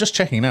 I'm just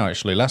checking now.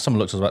 Actually, last time I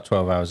looked, I was about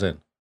 12 hours in.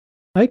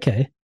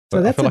 Okay, But so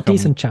I that's feel a like I'm-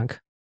 decent chunk.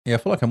 Yeah, I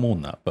feel like I'm more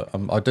than that, but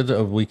I did it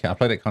over the weekend. I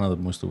played it kind of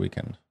most of the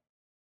weekend,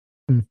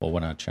 or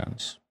when I had a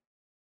chance.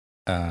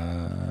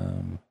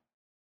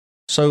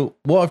 So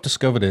what I've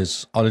discovered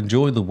is I'll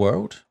enjoy the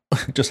world,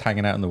 just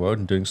hanging out in the world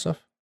and doing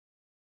stuff.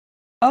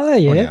 Oh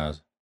 20 yeah,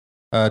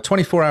 hours.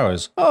 24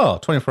 hours. Oh,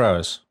 24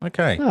 hours.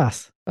 Okay.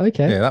 nice.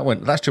 Okay, Yeah,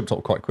 that's jumped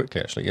up quite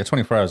quickly actually. Yeah,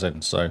 24 hours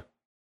in. So,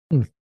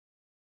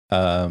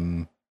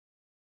 actually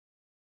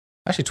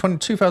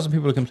 22,000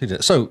 people have completed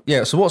it. So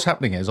yeah, so what's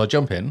happening is I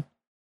jump in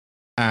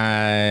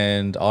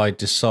and I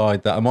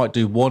decide that I might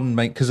do one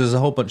main, because there's a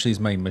whole bunch of these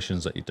main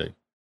missions that you do.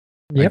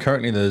 Yep. And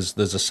currently there's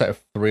a set of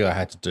 3 I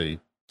had to do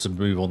to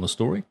move on the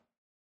story.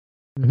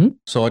 Mhm.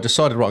 So I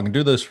decided, right, I'm going to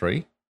do those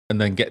 3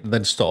 and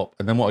then stop.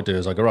 And then what I do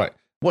is I go, right,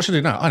 what should I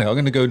do now? I know, I'm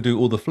going to go and do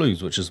all the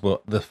flues, which is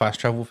what the fast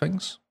travel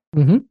things.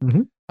 And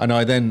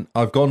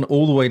I've gone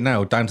all the way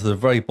now down to the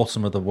very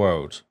bottom of the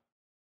world.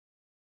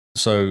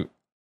 So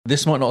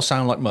this might not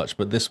sound like much,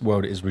 but this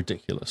world is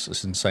ridiculous.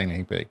 It's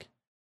insanely big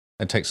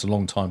and takes a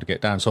long time to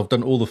get down. So I've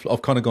done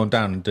I've kind of gone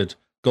down and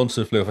gone to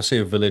the flue. If I see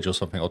a village or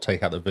something, I'll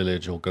take out the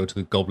village or go to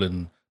the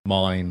goblin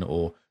mine,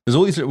 or there's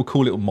all these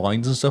cool little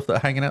mines and stuff that are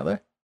hanging out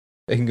there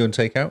that you can go and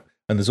take out.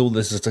 And there's all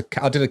this.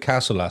 I did a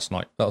castle last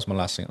night. That was my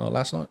last thing. Not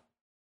last night.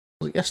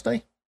 Was it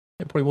yesterday?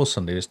 It probably was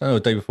Sunday. No, the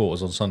day before. It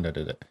was on Sunday I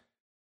did it.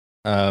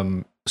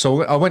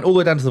 So I went all the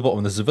way down to the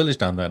bottom. There's a village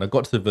down there, and I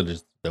got to the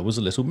village. There was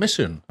a little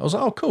mission. I was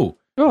like, oh, cool.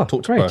 Oh,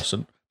 Talk to a great.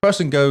 person.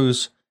 Person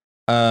goes,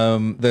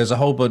 there's a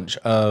whole bunch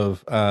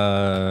of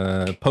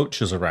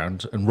poachers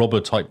around and robber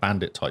type,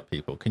 bandit type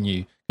people. Can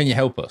you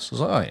help us? I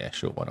was like, oh yeah,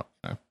 sure, why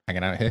not?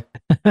 Hanging out here.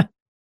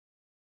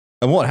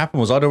 And what happened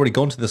was I'd already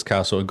gone to this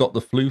castle and got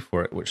the flue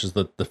for it, which is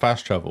the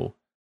fast travel,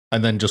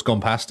 and then just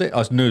gone past it.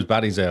 I knew it was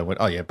baddies there. I went,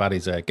 oh yeah,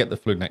 baddies there. Get the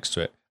flue next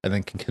to it, and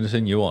then can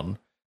continue on.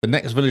 The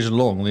next village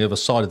along on the other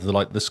side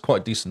of this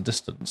quite decent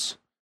distance,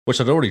 which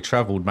I'd already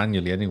travelled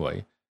manually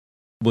anyway,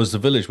 was the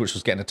village which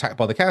was getting attacked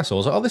by the castle. I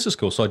was like, oh, this is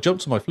cool. So I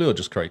jumped to my flue I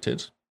just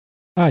created,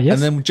 Ah, yes.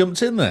 and then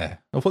jumped in there.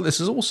 I thought, this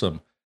is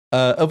awesome.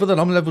 Other than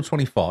I'm level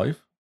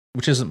 25,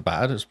 which isn't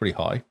bad. It's pretty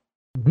high.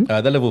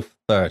 They're level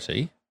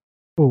 30.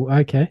 Oh,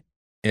 okay.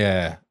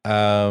 Yeah.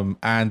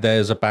 And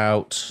there's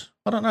about,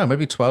 I don't know,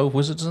 maybe 12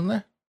 wizards in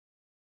there.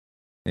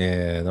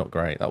 Yeah, not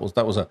great. It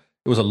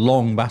was a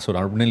long battle.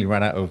 And I nearly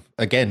ran out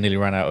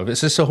of.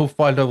 It's just a whole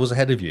 5 levels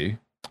ahead of you.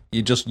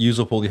 You just use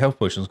up all your health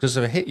potions, because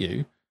if it hit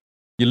you,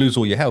 you lose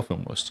all your health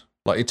almost.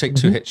 Like, you take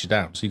 2 hits, you're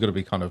down. So you've got to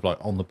be kind of like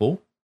on the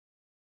ball.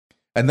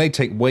 And they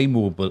take way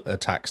more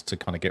attacks to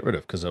kind of get rid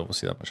of, because they're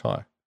obviously that much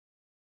higher.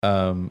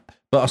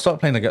 But I started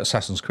playing like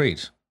Assassin's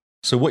Creed.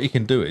 So what you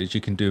can do is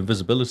you can do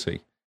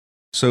invisibility.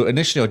 So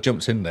initially I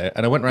jumped in there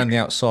and I went around the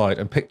outside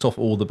and picked off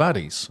all the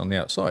baddies on the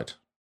outside.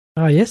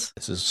 Ah, yes.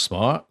 This is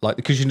smart. Like,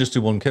 because you can just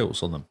do 1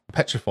 kills on them.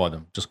 Petrify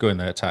them. Just go in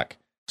there, attack,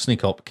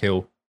 sneak up,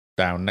 kill,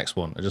 down, next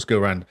one. And just go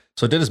around.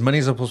 So I did as many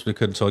as I possibly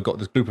could until I got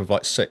this group of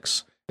like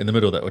 6 in the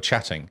middle that were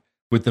chatting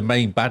with the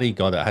main baddie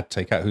guy that I had to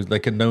take out, who's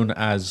like known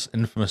as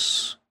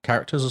infamous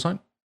characters or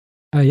something.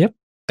 Yep.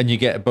 And you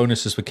get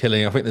bonuses for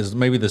killing. I think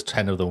there's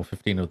 10 of them or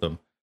 15 of them.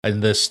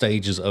 And there's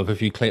stages of,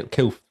 if you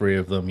kill 3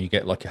 of them, you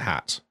get like a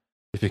hat.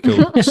 If you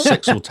kill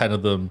 6 or 10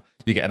 of them,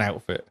 you get an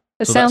outfit.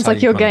 It sounds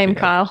like your game,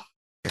 Kyle.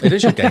 It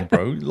is your game,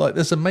 bro. Like,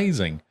 that's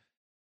amazing.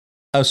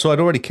 So I'd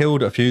already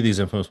killed a few of these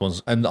infamous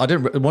ones, and I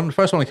didn't. The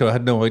first one I killed, I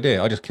had no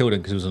idea. I just killed him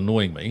because he was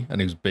annoying me,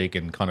 and he was big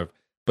and kind of.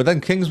 But then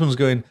Kingsman's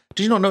going,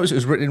 did you not notice it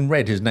was written in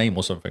red, his name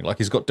or something? Like,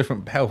 he's got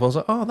different health. I was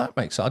like, oh, that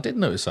makes sense. I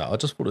didn't notice that. I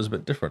just thought it was a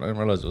bit different. I didn't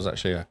realize it was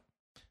actually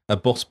a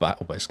boss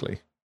battle, basically.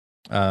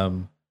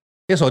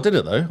 Yeah, so I did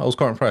it though. I was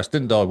quite impressed.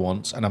 Didn't die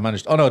once, and I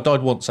managed. Oh no, I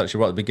died once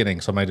actually right at the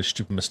beginning. So I made a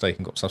stupid mistake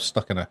and got myself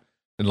stuck in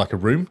like a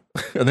room,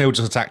 and they all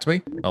just attacked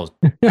me. I was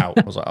out.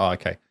 I was like, oh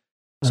okay.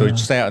 So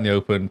just stay out in the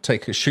open,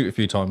 shoot a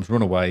few times,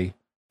 run away.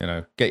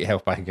 Get your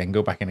health back again,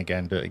 go back in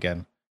again, do it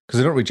again, because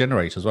they don't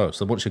regenerate as well.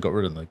 So once you got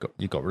rid of them,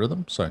 you got rid of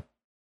them. So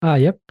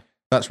yep.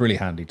 That's really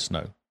handy to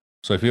know.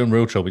 So if you're in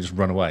real trouble, you just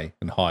run away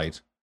and hide,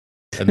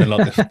 and then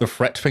like the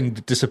threat thing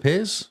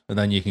disappears, and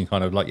then you can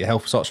kind of like your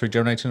health starts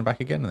regenerating back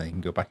again, and then you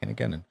can go back in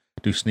again and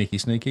do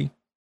sneaky.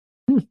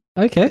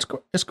 Okay.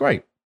 It's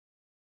great.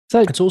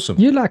 So it's awesome.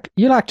 You like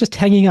just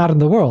hanging out in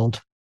the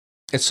world.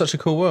 It's such a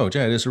cool world.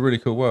 Yeah, it is a really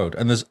cool world.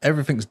 And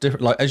everything's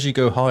different. Like, as you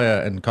go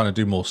higher and kind of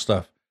do more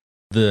stuff,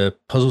 the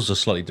puzzles are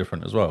slightly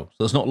different as well.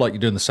 So it's not like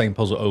you're doing the same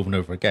puzzle over and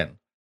over again.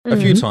 A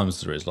few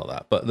times there is like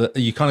that. But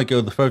you kind of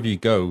go, the further you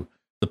go,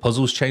 the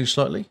puzzles change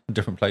slightly in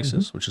different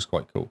places, which is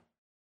quite cool.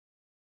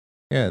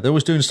 Yeah, they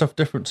was doing stuff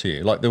different to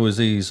you. Like, there was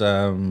these,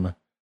 there's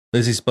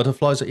these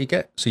butterflies that you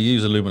get. So you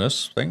use a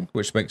luminous thing,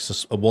 which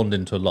makes a wand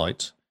into a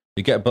light.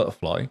 You get a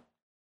butterfly,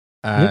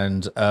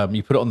 and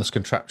you put it on this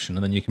contraption,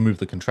 and then you can move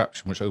the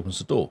contraption, which opens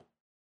the door.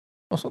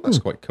 I thought that's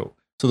quite cool.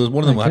 So there's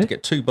one of them where I had to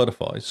get 2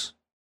 butterflies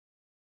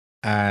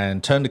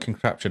and turn the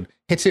contraption,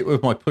 hit it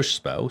with my push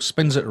spell,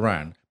 spins it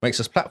around, makes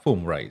this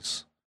platform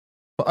raise.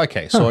 But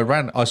okay, so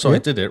I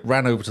did it,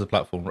 ran over to the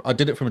platform. I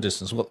did it from a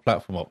distance, got the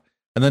platform up,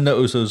 and then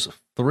noticed there was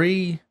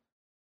 3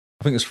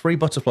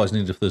 butterflies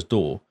needed for this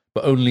door,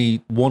 but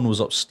only 1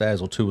 was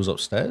upstairs or 2 was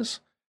upstairs.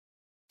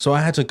 So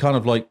I had to kind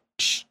of like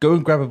go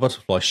and grab a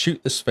butterfly,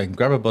 shoot this thing,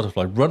 grab a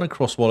butterfly, run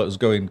across while it was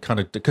going kind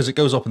of, because it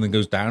goes up and then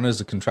goes down as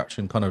the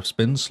contraption kind of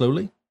spins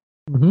slowly.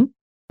 Mm-hmm.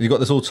 You got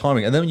this all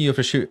timing, and then you have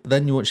to shoot.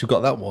 Then once you've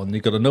got that one,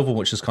 you've got another one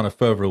which is kind of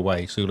further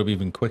away, so it'll be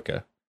even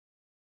quicker.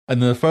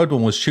 And then the third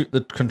one was shoot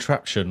the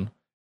contraption,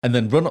 and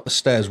then run up the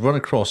stairs, run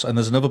across, and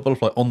there's another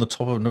butterfly on the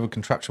top of another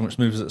contraption which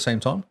moves at the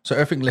same time. So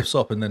everything lifts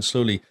up, and then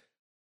slowly.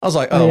 I was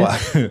like, wow.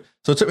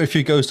 So it took me a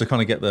few goes to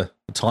kind of get the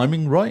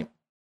timing right.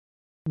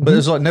 But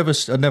it's like I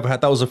never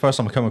had. That was the first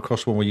time I come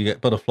across one where you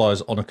get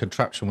butterflies on a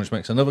contraption, which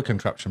makes another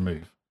contraption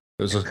move.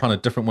 It was a kind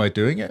of different way of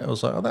doing it. I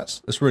was like, oh,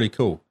 that's really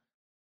cool.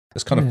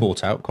 It's kind of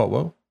thought out quite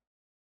well.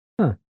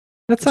 Huh.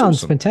 That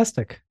sounds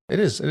fantastic. It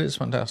is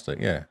fantastic.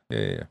 Yeah.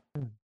 You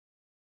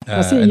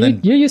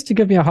used to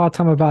give me a hard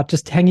time about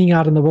just hanging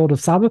out in the world of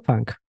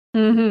Cyberpunk.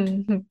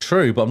 Mm-hmm.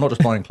 True, but I'm not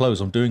just buying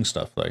clothes. I'm doing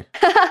stuff though.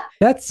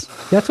 That's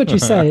what you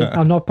say.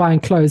 I'm not buying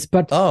clothes,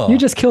 but you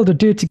just killed a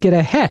dude to get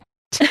a hat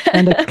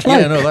and a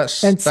cloak. Yeah, no,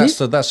 that's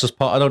just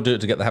part. I don't do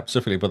it to get the hat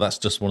specifically, but that's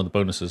just one of the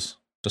bonuses.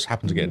 Just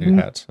happen to get a new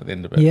hat at the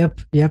end of it.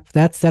 Yep.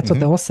 That's what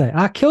they all say.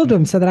 I killed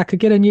him so that I could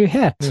get a new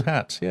hat. New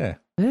hat, yeah.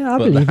 Yeah, I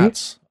believe the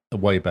hats are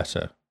way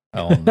better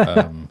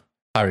on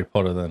Harry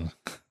Potter than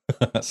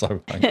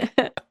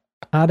Cyberpunk.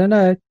 I don't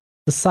know.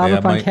 The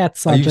Cyberpunk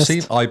hats are just...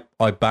 Seen,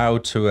 I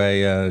bowed to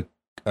a,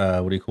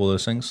 what do you call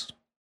those things?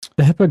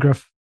 The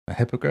hippogriff. A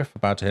hippogriff. I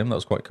bowed to him. That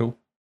was quite cool.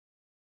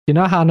 You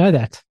know how I know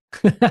that?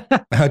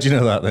 How do you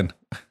know that then?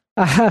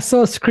 I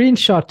saw a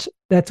screenshot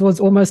that was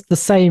almost the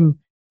same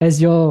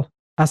as your...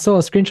 I saw a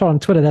screenshot on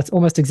Twitter that's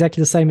almost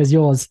exactly the same as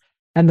yours.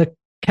 And the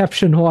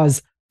caption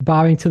was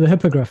bowing to the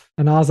hippogriff.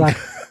 And I was like,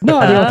 no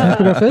idea what the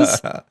hippogriff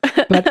is.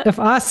 But if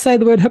I say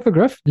the word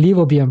hippogriff, Lee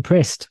will be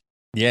impressed.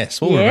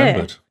 Yes, well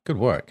remembered. Good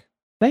work.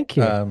 Thank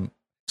you.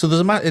 So there's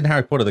a mat in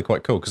Harry Potter. They're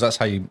quite cool because that's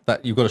how you've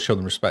got to show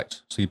them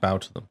respect. So you bow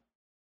to them.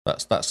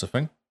 That's the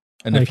thing.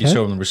 And if you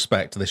show them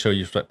respect, they show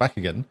you respect back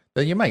again.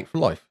 They're your mate for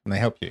life, and they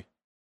help you.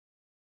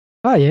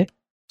 Oh yeah.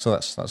 So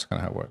that's kind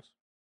of how it works.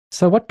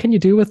 So what can you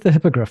do with the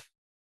hippogriff?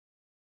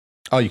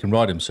 Oh, you can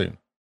ride him soon.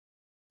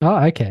 Oh,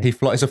 okay.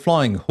 It's a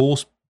flying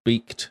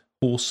horse-beaked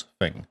horse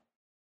thing.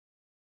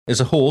 It's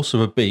a horse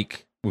with a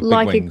beak with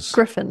like big wings. A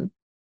griffin.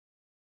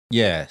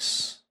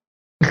 Yes.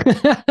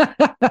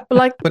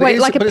 like a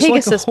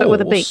Pegasus, but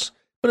with a beak.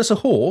 But it's a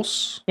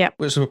horse. Yeah.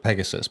 Which is a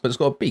Pegasus, but it's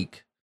got a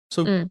beak.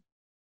 So,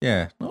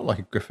 yeah, not like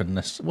a griffin.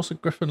 What's a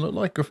griffin look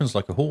like? Griffin's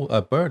like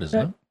a bird,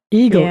 isn't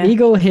it?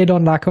 Eagle head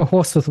on like a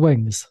horse with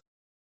wings.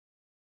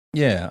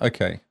 Yeah.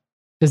 Okay.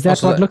 Is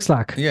that what it looks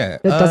like? Yeah.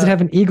 Does it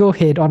have an eagle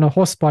head on a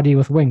horse body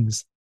with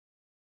wings?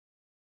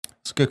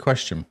 It's a good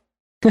question.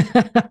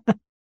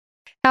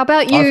 How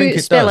about you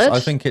spell it? I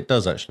think it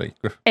does actually.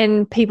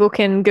 And people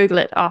can Google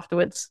it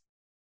afterwards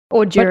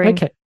or during.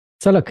 Okay.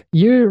 So look,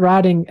 you're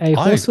riding a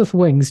horse with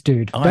wings,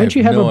 dude. Don't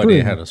you have a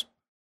broom?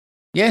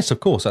 Yes, of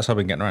course. That's how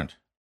we're getting around.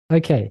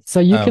 Okay. So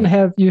you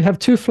have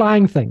 2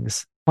 flying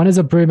things. One is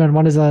a broom and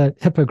one is a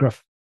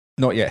hippogriff.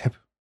 Not yet.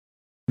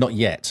 Not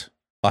yet.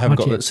 I haven't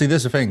got that. See,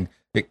 there's the thing.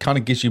 It kind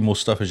of gives you more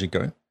stuff as you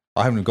go.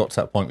 I haven't got to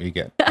that point where you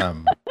get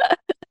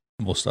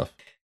more stuff.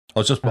 I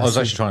was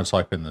actually trying to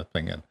type in the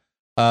thing in.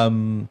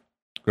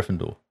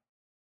 Gryffindor.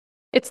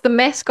 It's the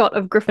mascot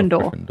of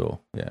Gryffindor. Gryffindor,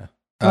 yeah.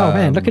 Oh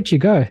man, look at you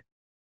go.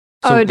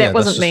 So, that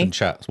wasn't me. In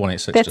chat. It's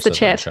 186. That's the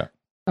chat.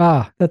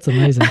 Ah, that's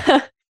amazing.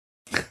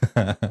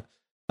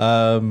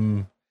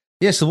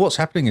 Yeah, so what's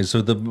happening is,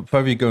 the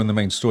further you go in the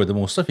main story, the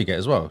more stuff you get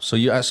as well. So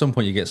at some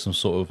point you get some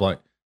sort of like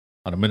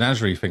a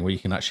menagerie thing where you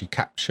can actually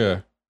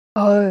capture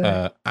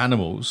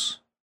animals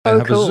and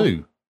have a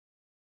zoo.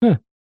 Huh.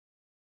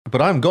 But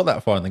I haven't got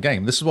that far in the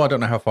game. This is why I don't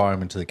know how far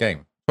I'm into the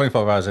game.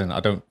 25 hours in, I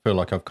don't feel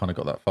like I've kind of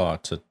got that far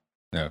to,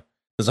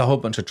 there's a whole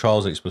bunch of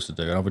trials that you're supposed to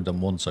do, and I've only done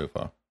 1 so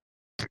far.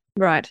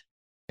 Right.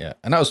 Yeah,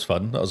 and that was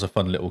fun. That was a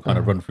fun little kind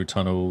of run through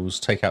tunnels,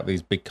 take out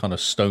these big kind of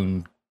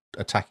stone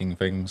attacking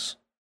things.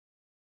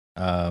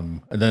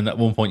 And then at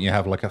one point you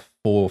have like 4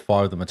 or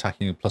 5 of them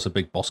attacking you, plus a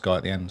big boss guy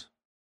at the end.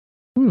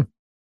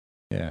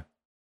 Yeah,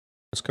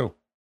 it's cool.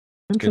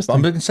 Interesting.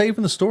 But I've been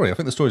saving the story. I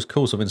think the story's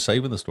cool, so I've been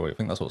saving the story. I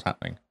think that's what's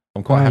happening.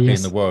 I'm quite happy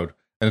in the world.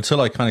 And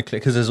until I kind of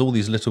click, because there's all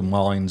these little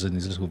mines and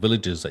these little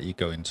villages that you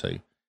go into,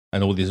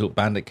 and all these little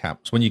bandit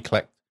camps. When you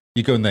collect,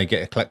 you go in there,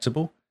 get a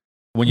collectible.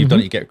 When you've done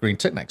it, you get a green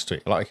tick next to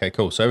it. Like, okay,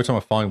 cool. So every time I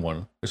find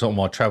one, it's on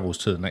my travels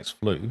to the next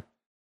flue.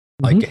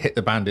 I hit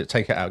the bandit,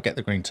 take it out, get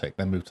the green tick,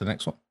 then move to the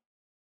next one.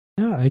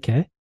 Oh,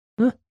 okay.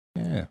 Huh.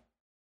 Yeah.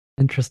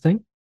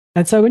 Interesting.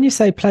 And so when you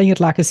say playing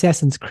it like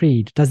Assassin's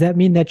Creed, does that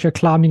mean that you're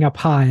climbing up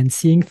high and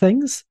seeing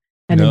things?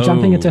 and then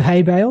jumping No. into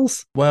hay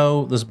bales?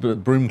 Well, there's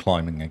broom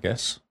climbing, I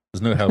guess.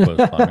 There's no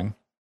hellbirds climbing.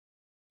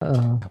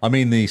 I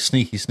mean, the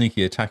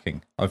sneaky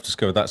attacking. I've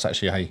discovered that's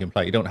actually how you can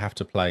play. You don't have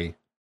to play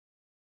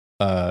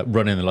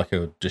running like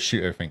a just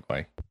shoot everything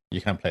way. You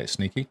can play it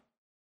sneaky.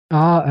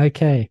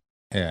 Okay.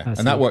 Yeah, I and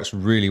see. that works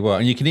really well.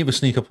 And you can even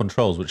sneak up on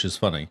trolls, which is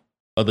funny.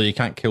 Although you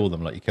can't kill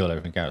them like you kill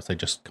everything else. They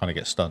just kind of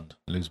get stunned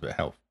and lose a bit of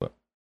health. But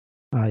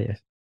Oh, yeah.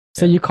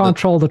 So Yeah, you can't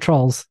troll the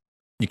trolls.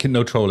 you can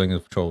no trolling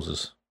of trolls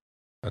is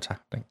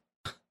attacking.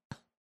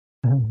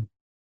 Um,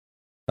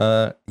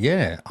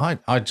 Yeah,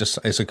 I just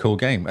it's a cool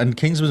game. And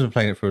Kingsman's been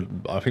playing it for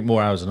I think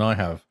more hours than I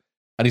have.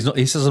 And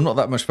he says I'm not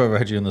that much further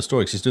ahead of you in the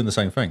story because he's doing the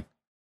same thing.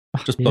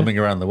 Just yeah. bumming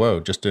around the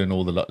world, just doing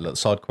all the like,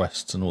 side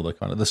quests and all the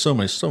kind of. There's so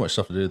much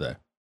stuff to do there.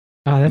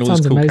 Oh, that And all sounds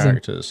these cool amazing.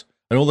 characters,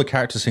 and all the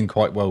characters seem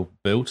quite well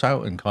built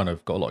out and kind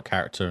of got a lot of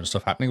character and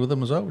stuff happening with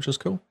them as well, which is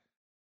cool.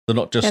 They're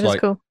not just That is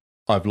like cool.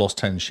 I've lost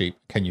 10 sheep.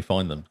 Can you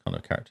find them? Kind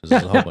of characters.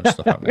 There's a whole bunch of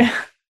stuff happening.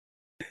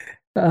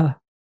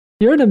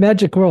 You're in a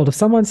magic world. If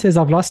someone says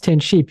I've lost 10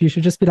 sheep, you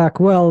should just be like,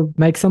 well,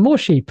 make some more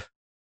sheep.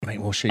 Make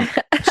more sheep.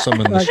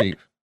 Summon the Like- sheep.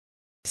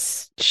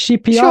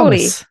 Sheepy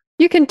Surely. arms.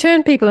 You can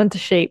turn people into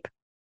sheep.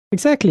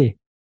 Exactly.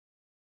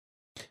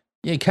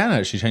 Yeah, you can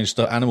actually change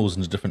animals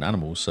into different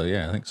animals. So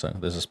yeah, I think so.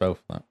 There's a spell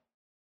for that.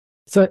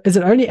 So is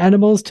it only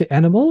animals to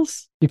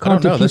animals? You I don't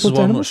can't do know. This people is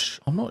to what animals?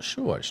 I'm not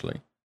sure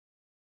actually.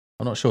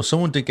 I'm not sure.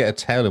 Someone did get a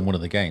tail in one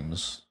of the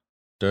games.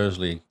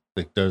 The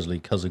Dursley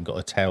cousin got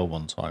a tail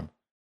one time.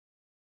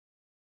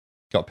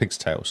 Got a pig's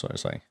tail, so to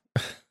say.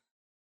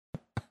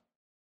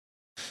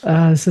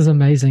 This is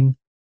amazing.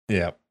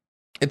 Yeah.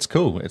 It's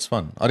cool. It's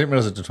fun. I didn't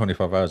realize it took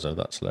 25 hours though.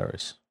 That's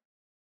hilarious.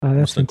 Oh,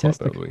 that's Must have quite a bit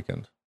fantastic. of the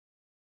weekend.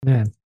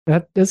 Man,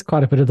 that is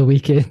quite a bit of the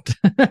weekend.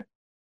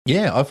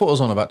 Yeah, I thought it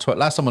was on about 12.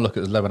 Last time I looked,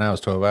 it was 11 hours,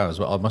 12 hours.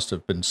 But I must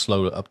have been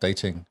slow at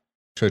updating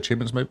show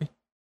achievements, maybe.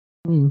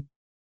 Mm.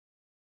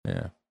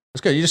 Yeah.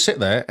 It's good. You just sit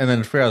there, and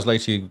then 3 hours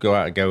later, you go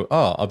out and go,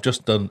 I've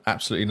just done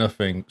absolutely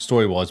nothing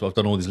story-wise, but I've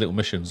done all these little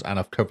missions, and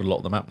I've covered a lot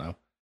of the map now.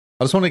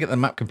 I just want to get the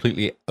map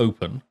completely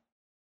open,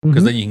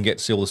 because Mhm. then you can get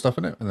to see all the stuff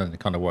in it, and then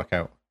kind of work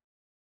out.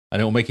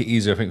 And it will make it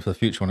easier, I think, for the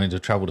future when I need to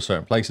travel to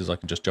certain places, I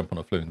can just jump on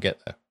a flume and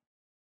get there.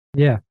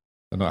 Yeah.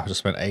 And not have to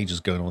spend ages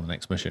going on the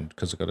next mission,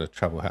 because I've got to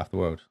travel half the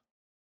world.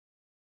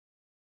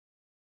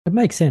 It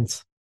makes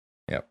sense.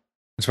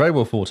 It's very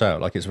well thought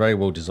out. Like, it's very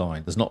well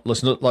designed. It's not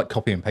like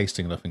copy and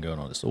pasting and nothing going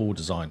on. It's all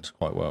designed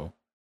quite well.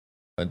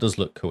 It does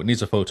look cool. It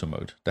needs a photo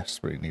mode.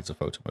 Desperately needs a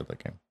photo mode,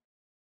 that game.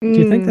 Do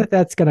you think Mm. that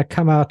that's going to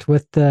come out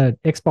with the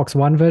Xbox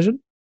One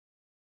version?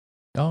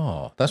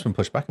 Oh, that's been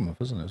pushed back a month,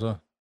 isn't it, as well?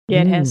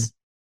 Yeah, it has.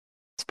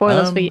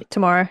 Spoilers for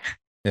tomorrow.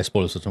 Yeah,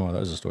 spoilers for tomorrow.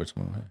 That is a story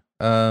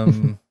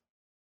tomorrow.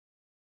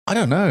 I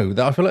don't know.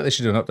 I feel like they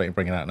should do an update and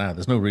bring it out now.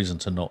 There's no reason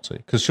to not to.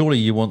 Because surely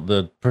you want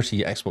the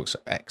pretty Xbox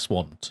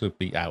X1 to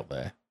be out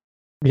there.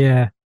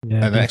 Yeah. And the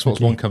Xbox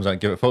definitely. One comes out and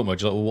give it photo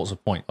mode. You're like, well, what's the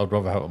point? I'd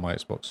rather have it on my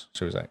Xbox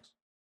Series X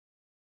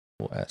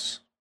or S.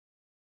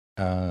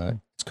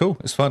 It's cool.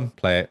 It's fun.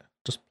 Play it.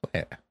 Just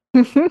play it.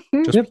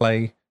 Just Yep.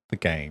 play the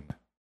game.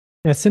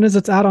 As soon as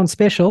it's out on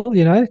special,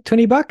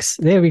 $20.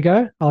 There we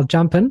go. I'll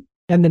jump in,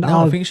 and then No, I'll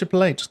I think you should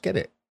play it. Just get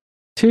it.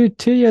 two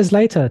years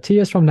later, 2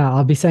 years from now,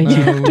 I'll be saying,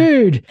 No.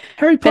 "Dude,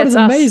 Harry Potter's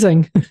That's us.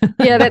 amazing."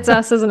 Yeah, that's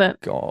us, isn't it?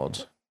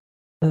 God.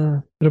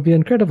 It'll be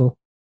incredible.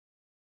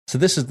 So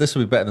this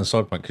will be better than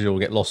Cyberpunk because you'll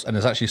get lost, and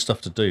there's actually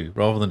stuff to do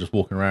rather than just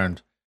walking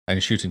around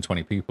and shooting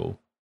 20 people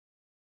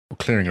or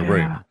clearing a Yeah.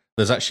 room.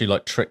 There's actually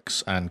like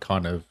tricks and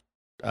kind of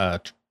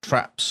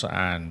traps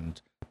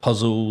and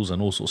puzzles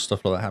and all sorts of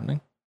stuff like that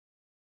happening.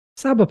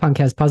 Cyberpunk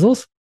has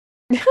puzzles.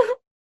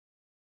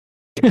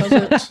 Does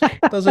it?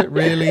 Does it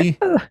really?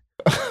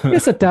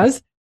 Yes, it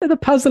does. The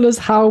puzzle is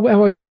how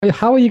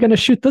are you going to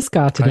shoot this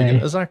guy today?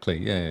 Exactly.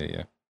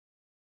 Yeah.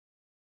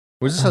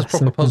 Well, this has Ah, so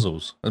proper fun.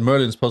 puzzles, and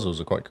Merlin's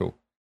puzzles are quite cool.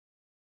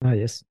 Oh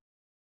yes,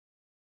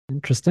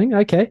 interesting.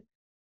 Okay,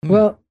 Hmm.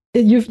 well,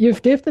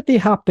 you've definitely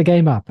hyped the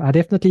game up. I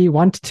definitely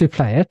want to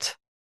play it.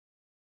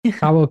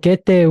 I will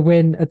get there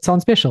when it's on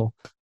special.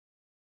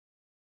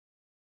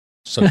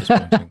 So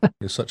disappointing.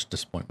 You're such a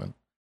disappointment.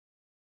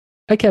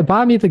 Okay,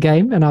 buy me the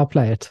game and I'll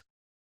play it.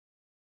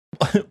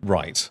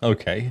 Right.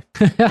 Okay.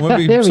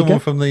 Maybe There we someone go.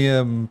 from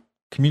the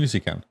community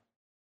can.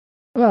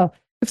 Well,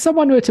 if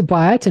someone were to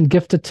buy it and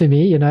gift it to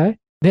me,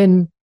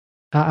 then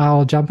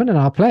I'll jump in and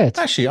I'll play it.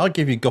 Actually, I'd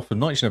give you Gotham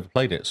Knights. You never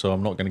played it, so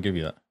I'm not going to give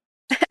you that.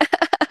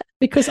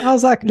 Because I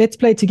was like, let's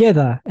play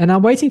together. And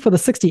I'm waiting for the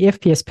 60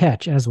 FPS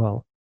patch as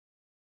well.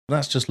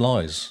 That's just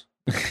lies.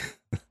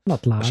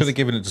 Not I lies. should have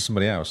given it to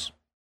somebody else.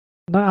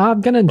 No,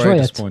 I'm going to enjoy Very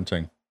it.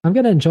 disappointing. I'm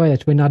going to enjoy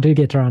it when I do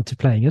get around to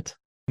playing it.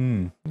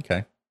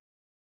 Okay.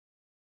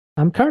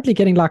 I'm currently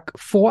getting like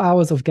 4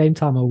 hours of game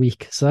time a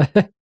week. So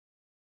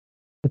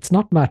it's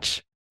not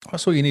much.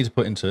 That's all you need to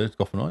put into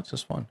Gotham Knights.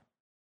 That's fine.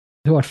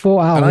 What,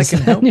 4 hours? And I can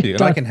help You're you. And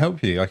done. I can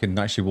help you. I can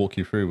actually walk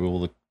you through with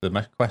all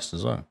the quests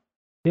as well.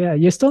 Yeah,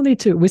 you still need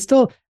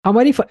to. I'm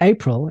waiting for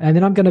April, and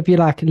then I'm going to be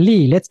like,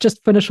 Lee, let's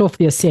just finish off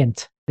the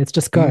Ascent. Let's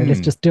just go.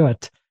 Let's just do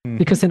it. Mhm.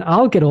 Because then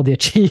I'll get all the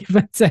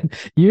achievements, and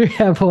you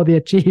have all the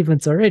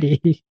achievements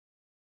already.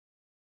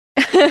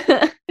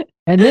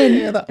 And then,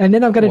 Yeah, that- and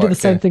then I'm going to do the work,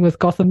 same yeah. thing with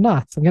Gotham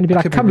Knights. I'm going to be I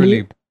like, could be come,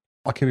 Lee.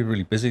 I could be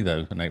really busy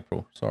though in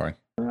April. Sorry.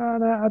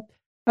 No,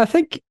 I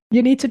think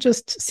you need to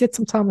just set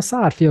some time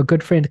aside for your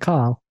good friend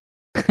Carl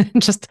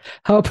and just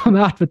help him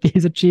out with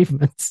these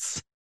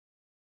achievements.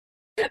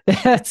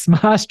 That's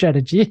my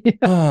strategy.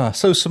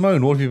 So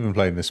Simone, what have you been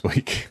playing this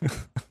week?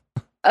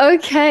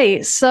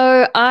 Okay,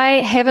 so I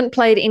haven't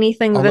played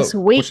anything Oh, this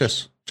look, week. watch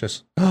this.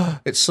 Just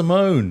it's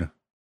Simone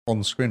on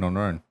the screen on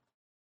her own.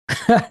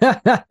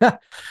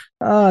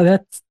 Oh,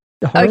 that's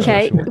horrible.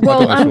 Okay, I don't know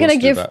well, if she I'm going wants to to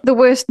do give that. the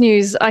worst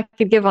news I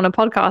could give on a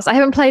podcast. I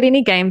haven't played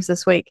any games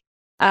this week.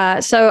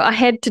 So I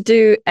had to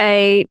do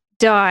a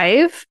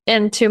dive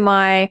into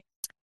my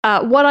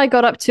what I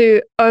got up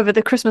to over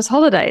the Christmas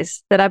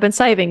holidays that I've been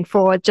saving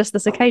for just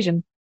this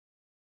occasion.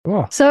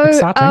 Oh, So,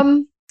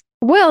 exciting.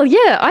 well,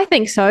 yeah, I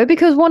think so,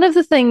 because one of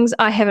the things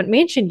I haven't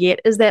mentioned yet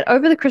is that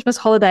over the Christmas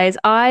holidays,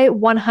 I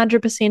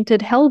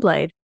 100%ed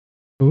Hellblade.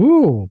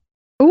 Ooh,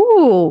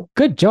 Ooh,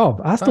 good job.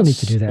 I still need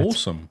to do that.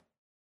 Awesome.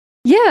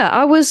 yeah,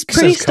 I was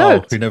pretty Says Carl,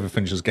 stoked. who never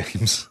finishes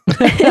games.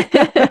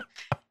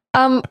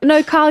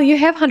 No, Carl, you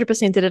have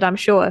 100%ed it, I'm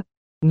sure.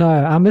 No,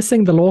 I'm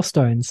missing the Law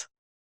Stones.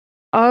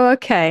 Oh,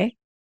 okay.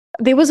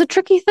 There was a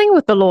tricky thing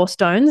with the Law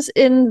Stones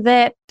in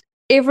that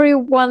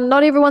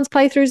not everyone's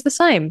playthrough is the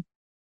same.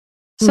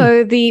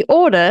 So the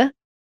order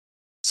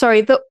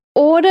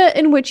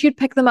in which you'd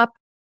pick them up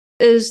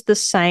is the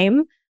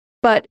same,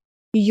 but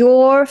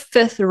your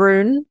fifth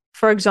rune,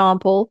 for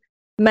example,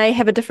 may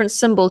have a different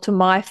symbol to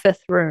my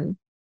fifth rune.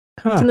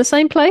 It's in the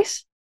same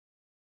place,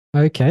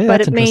 Okay, but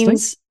that's it interesting.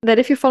 means that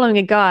if you're following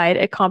a guide,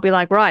 it can't be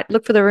like, right,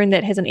 look for the rune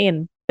that has an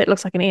N, that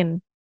looks like an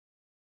N.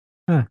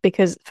 Huh.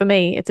 Because for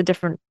me, it's a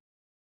different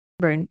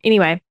rune.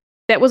 Anyway,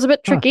 that was a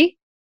bit tricky.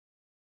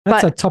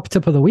 That's but- a top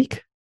tip of the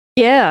week.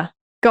 Yeah,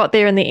 got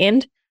there in the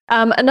end.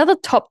 Another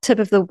top tip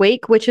of the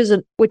week, which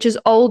is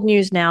old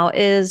news now,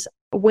 is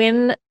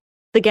when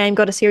the game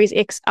got a Series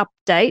X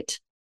update,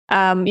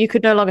 you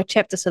could no longer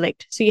chapter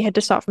select, so you had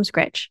to start from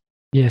scratch.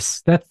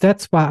 Yes,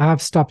 that's why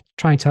I've stopped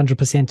trying to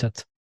 100%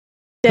 it.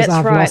 That's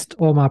I've right. lost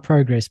all my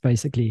progress,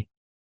 basically.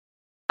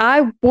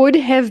 I would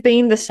have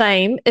been the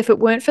same if it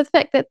weren't for the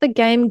fact that the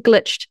game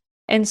glitched,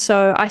 and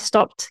so I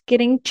stopped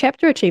getting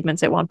chapter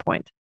achievements at one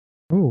point.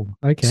 Oh,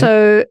 okay.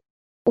 So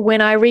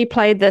when I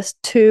replayed this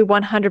to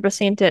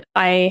 100% it,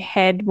 I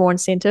had more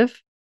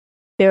incentive.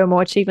 There were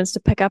more achievements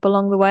to pick up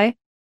along the way.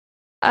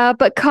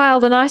 But Kyle,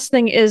 the nice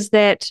thing is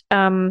that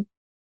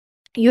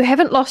you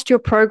haven't lost your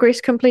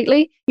progress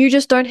completely. You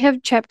just don't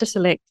have chapter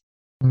select.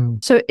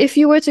 So if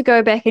you were to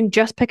go back and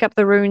just pick up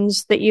the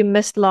runes that you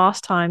missed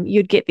last time,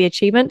 you'd get the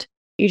achievement.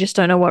 You just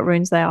don't know what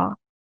runes they are.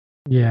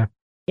 Yeah.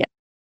 Yeah.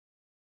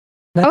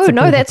 That's Oh, a bit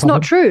no, of a that's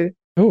not problem.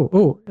 true.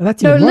 Oh,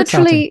 that's No, even more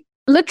exciting.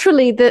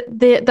 literally,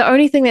 the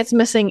only thing that's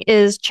missing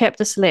is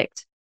chapter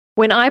select.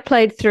 When I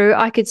played through,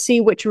 I could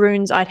see which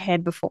runes I'd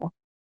had before.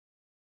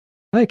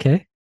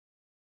 Okay.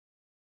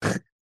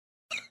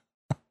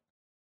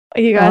 Are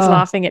you guys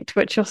laughing at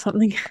Twitch or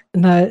something?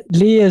 No,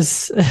 Lee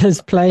is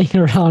playing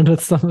around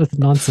with some of the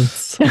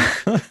nonsense.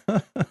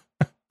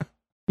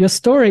 Your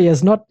story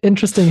is not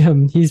interesting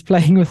him. He's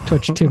playing with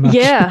Twitch too much.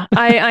 Yeah,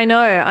 I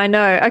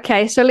know.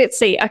 Okay, so let's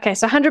see. Okay,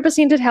 so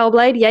 100% at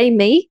Hellblade, yay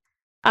me.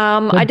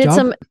 I did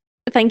job.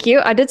 thank you.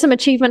 I did some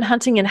achievement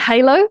hunting in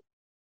Halo.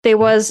 There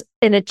was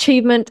an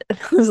achievement,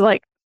 it was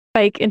like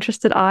fake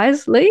interested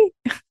eyes, Lee.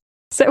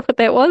 Is that what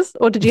that was?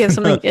 Or did you have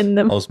something in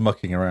them? I was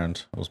mucking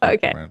around.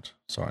 Okay.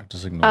 Sorry,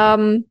 just ignore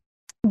that.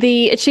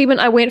 The achievement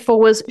I went for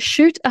was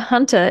shoot a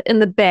hunter in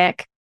the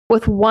back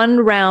with 1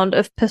 round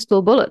of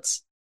pistol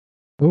bullets.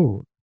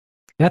 Oh,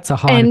 that's a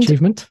hard And-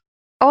 achievement.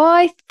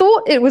 I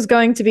thought it was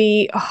going to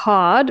be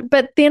hard,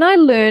 but then I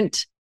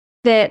learnt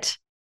that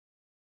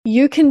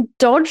you can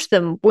dodge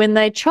them when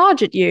they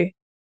charge at you.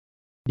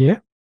 Yeah.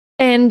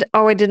 And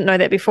I didn't know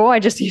that before. I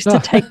just used to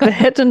take the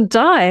hit and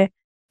die.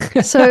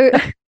 So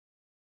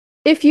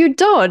if you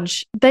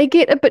dodge, they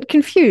get a bit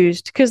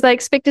confused because they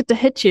expect it to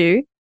hit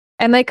you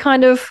and they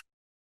kind of,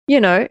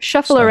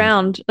 shuffle Stunned.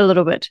 around a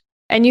little bit.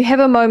 And you have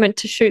a moment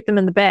to shoot them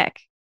in the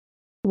back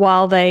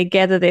while they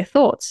gather their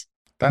thoughts.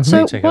 That's So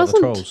how you it take out the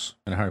wasn't- trolls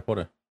in Harry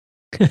Potter.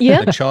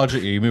 Yeah, They charge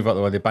at you, you move out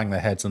the way, they bang their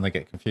heads, and they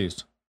get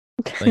confused.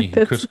 Then you can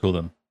That's critical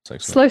them. It's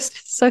excellent.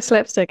 so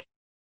slapstick.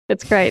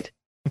 It's great.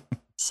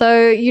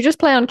 So you just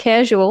play on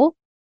casual,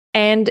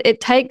 and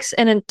it takes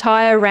an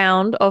entire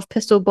round of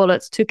pistol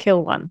bullets to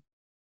kill one.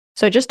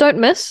 So just don't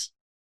miss.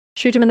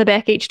 Shoot him in the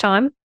back each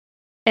time,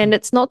 and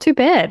it's not too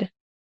bad.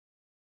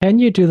 Can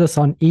you do this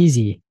on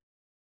easy?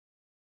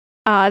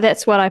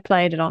 That's what I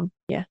played it on.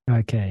 Yeah.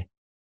 Okay.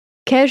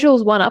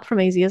 Casual's one up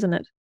from easy, isn't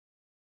it?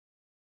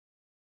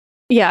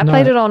 Yeah, I No.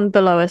 played it on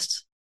the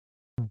lowest.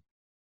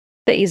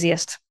 The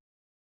easiest.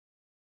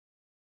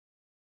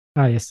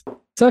 Ah, yes.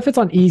 So if it's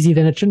on easy,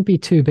 then it shouldn't be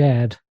too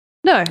bad.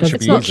 No, It should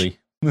it's be not. easy.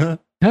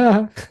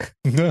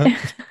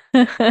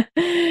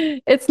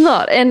 It's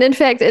not. And in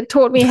fact, it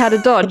taught me how to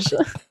dodge.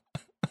 Oh,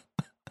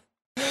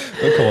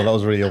 come on, that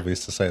was really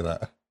obvious to say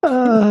that.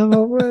 Oh, my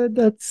word,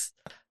 that's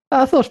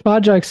I thought my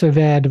jokes were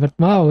bad, but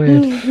my word.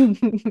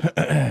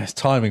 It's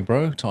timing,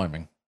 bro.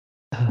 Timing.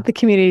 The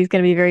community is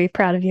going to be very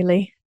proud of you,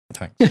 Lee.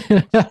 Thanks.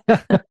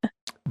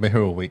 Be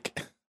here all week.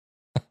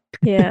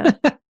 Yeah.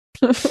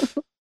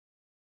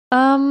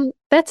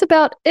 That's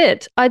about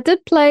it. I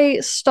did play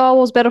Star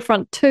Wars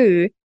Battlefront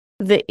 2,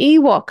 the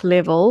Ewok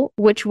level,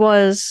 which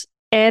was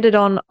added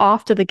on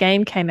after the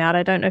game came out.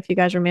 I don't know if you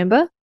guys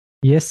remember.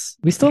 Yes,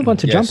 we still want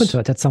to jump into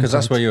it at some point. Because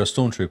that's where you're a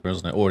stormtrooper,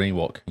 isn't it? Or an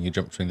Ewok, and you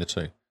jump between the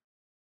two.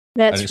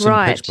 That's and it's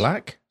right. in pitch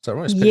black? Is that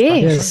right? It's pitch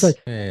Yes. black,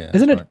 yeah,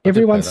 isn't it? Right.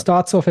 Everyone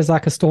starts off as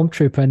like a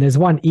stormtrooper, and there's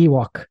one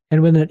Ewok.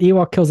 And when an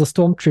Ewok kills a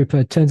stormtrooper,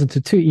 it turns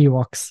into two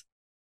Ewoks.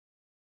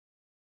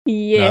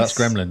 Yes. No, that's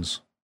Gremlins.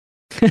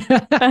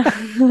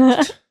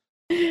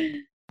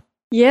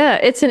 Yeah,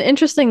 it's an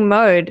interesting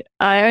mode.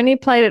 I only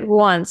played it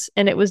once,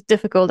 and it was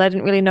difficult. I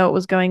didn't really know what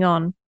was going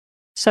on.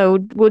 So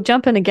we'll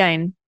jump in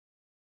again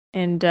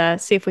and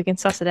see if we can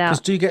suss it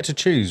out. Do you get to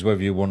choose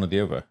whether you're one or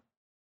the other?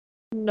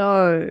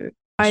 No,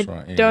 I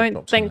right.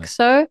 don't think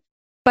so.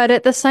 But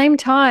at the same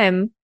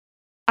time,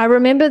 I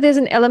remember there's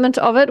an element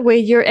of it where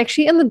you're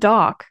actually in the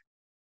dark.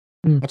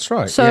 That's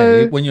right.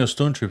 So when you're a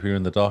stormtrooper, you're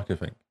in the dark, I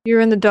think.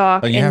 You're in the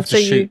dark. And you have to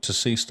shoot to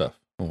see stuff,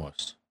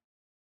 almost.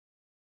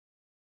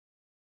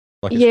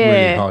 Like it's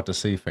really hard to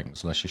see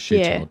things unless you're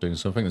shooting or doing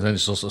something. And then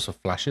it's all sorts of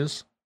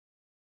flashes.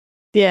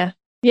 Yeah.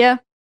 Yeah.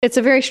 It's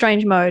a very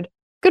strange mode.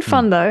 Good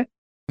fun, though.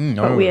 I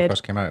remember when it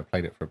first came out, I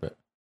played it for a bit.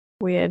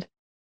 Weird.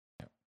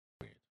 Yeah,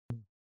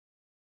 weird.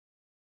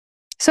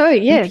 So,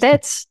 yeah,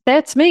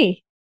 that's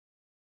me.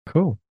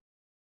 Cool.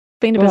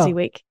 Been a busy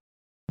week.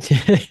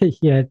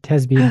 Yeah, it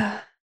has been.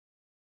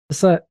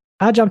 So,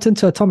 I jumped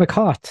into Atomic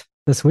Heart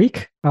this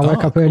week. I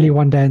woke up early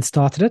one day and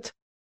started it.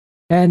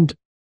 And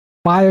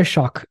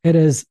BioShock. It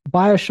is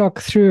BioShock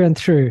through and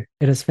through.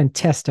 It is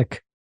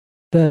fantastic.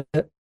 The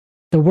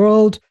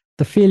world,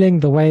 the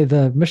feeling, the way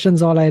the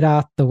missions are laid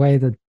out, the way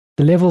the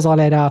levels are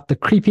laid out, the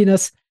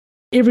creepiness,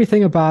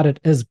 everything about it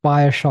is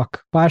BioShock.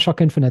 BioShock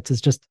Infinite is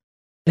just,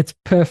 it's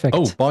perfect.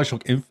 Oh,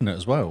 BioShock Infinite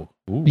as well.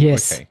 Ooh,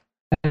 yes. Okay.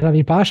 And I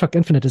mean, BioShock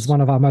Infinite is one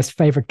of our most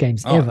favorite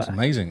games ever. It's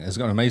amazing. It's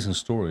got an amazing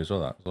story as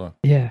well.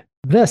 Yeah.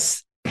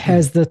 This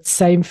has the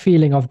same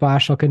feeling of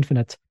BioShock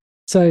Infinite.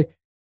 So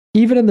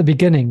even in the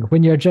beginning,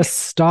 when you're just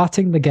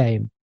starting the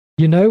game,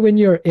 when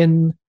you're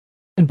in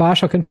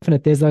BioShock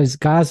Infinite, there's those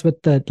guys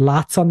with the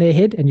lights on their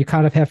head and you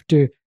kind of have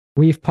to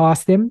weave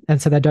past them and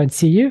so they don't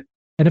see you.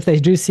 And if they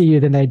do see you,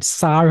 then they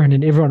siren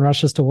and everyone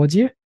rushes towards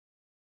you.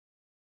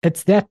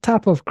 It's that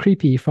type of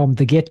creepy from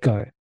the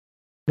get-go.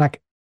 Like,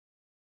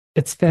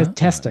 it's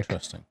fantastic.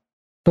 Interesting.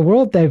 The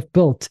world they've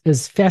built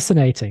is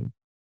fascinating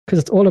because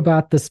it's all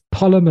about this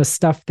polymer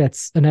stuff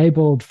that's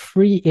enabled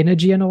free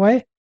energy in a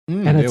way.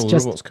 And it's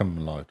just robots come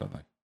alive, don't they?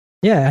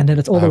 Yeah, and then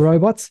it's all the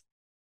robots.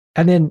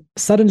 And then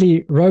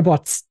suddenly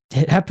robots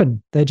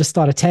happen. They just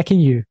start attacking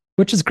you,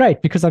 which is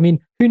great because, I mean,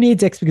 who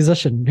needs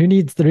exposition? Who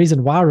needs the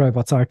reason why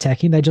robots are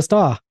attacking? They just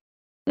are.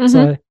 Mm-hmm.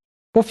 So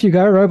off you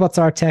go. Robots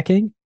are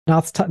attacking.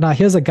 Now, now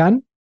here's a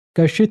gun.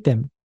 Go shoot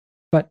them.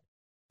 But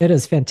it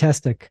is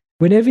fantastic.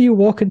 Whenever you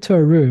walk into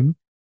a room,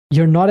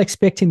 you're not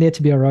expecting there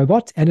to be a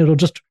robot and it'll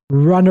just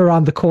run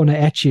around the corner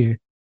at you.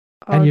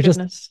 And you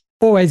just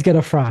always get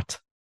a fright.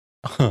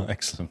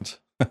 Excellent.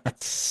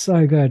 It's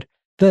so good.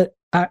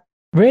 I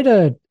read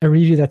a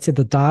review that said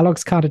the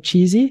dialogue's kind of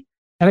cheesy,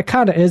 and it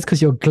kind of is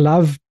because your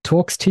glove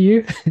talks to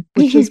you,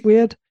 which is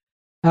weird.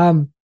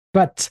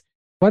 But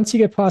once you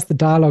get past the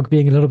dialogue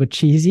being a little bit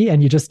cheesy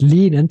and you just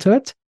lean into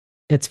it,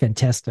 it's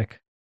fantastic.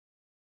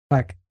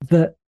 Like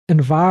the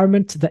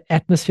environment, the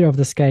atmosphere of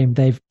this game,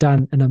 they've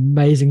done an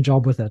amazing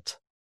job with it.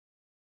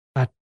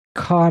 I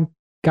can't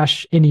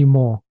gush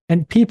anymore.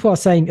 And people are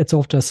saying it's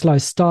off to a slow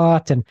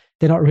start and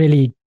they're not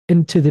really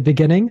into the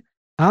beginning.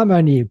 I'm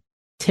only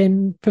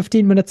 10,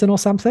 15 minutes in or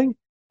something,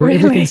 where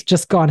everything's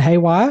just gone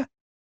haywire,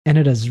 and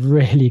it is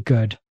really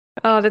good.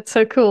 Oh, that's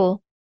so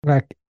cool.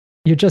 Like,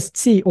 you just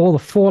see all the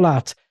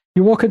fallout.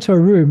 You walk into a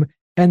room,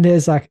 and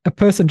there's like a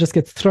person just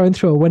gets thrown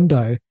through a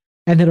window,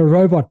 and then a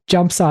robot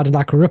jumps out and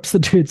like rips the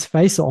dude's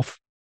face off,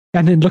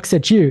 and then looks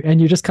at you, and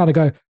you just kind of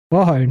go,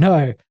 oh,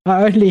 no,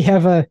 I only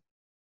have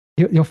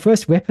your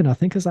first weapon, I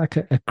think, is like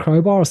a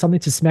crowbar or something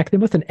to smack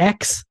them with, an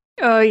axe.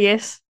 Oh,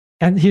 yes.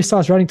 And he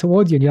starts running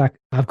towards you, and you're like,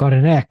 I've got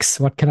an axe.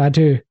 What can I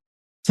do?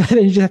 So then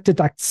you just have to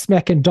like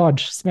smack and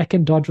dodge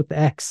with the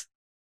axe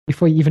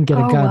before you even get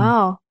a gun. Oh,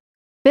 wow.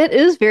 That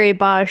is very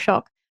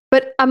BioShock.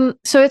 But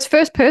so it's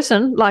first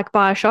person, like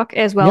BioShock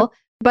as well.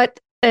 Yep.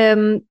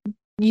 But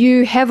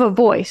you have a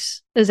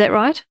voice. Is that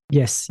right?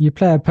 Yes, you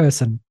play a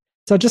person.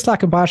 So just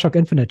like in BioShock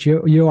Infinite,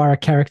 you are a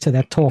character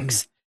that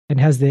talks and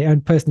has their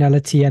own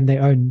personality and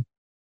their own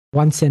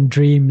wants and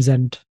dreams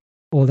and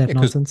all that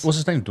nonsense. What's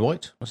his name?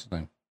 Dwight? What's his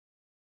name?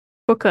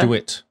 Booker.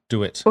 DeWitt.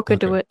 Booker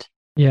DeWitt.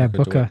 Yeah,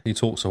 Booker. He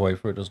talks away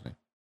for it, doesn't he?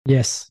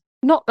 Yes.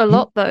 Not a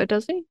lot, though,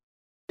 does he?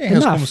 Yeah, he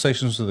has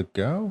conversations with a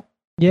girl.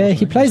 Yeah,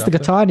 he plays the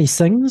guitar and he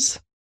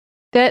sings.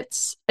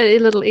 That's a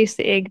little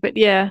Easter egg, but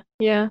yeah.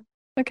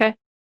 Okay.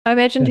 I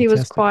imagined he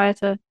was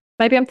quieter.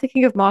 Maybe I'm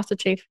thinking of Master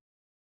Chief.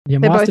 Yeah,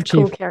 They're Master both Chief.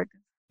 cool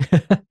characters.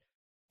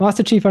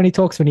 Master Chief only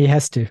talks when he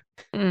has to.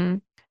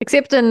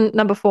 Except in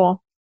number 4.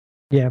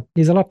 Yeah,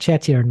 he's a lot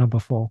chattier in number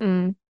 4.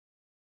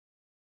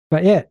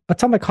 But yeah,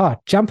 Atomic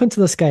Heart, jump into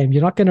this game.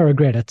 You're not going to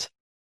regret it.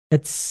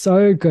 It's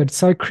so good,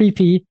 so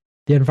creepy.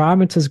 The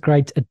environment is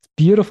great. It's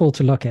beautiful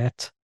to look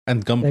at.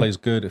 And gunplay is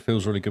good. It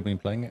feels really good when you're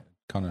playing it.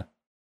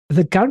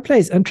 The gunplay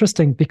is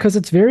interesting because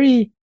it's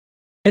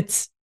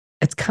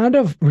kind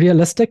of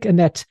realistic in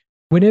that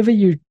whenever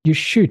you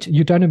shoot,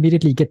 you don't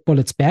immediately get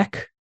bullets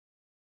back.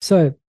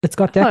 So it's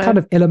got that kind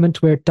of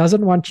element where it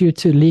doesn't want you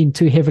to lean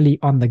too heavily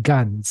on the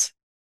guns.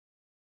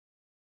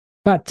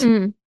 But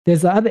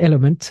there's the other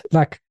element,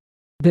 like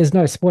there's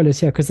no spoilers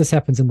here because this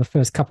happens in the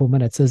first couple of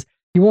minutes, is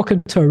you walk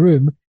into a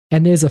room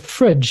and there's a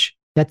fridge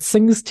that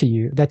sings to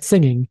you, that's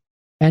singing,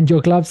 and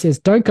your glove says,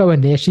 don't go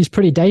in there, she's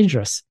pretty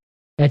dangerous.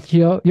 And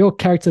your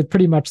character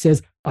pretty much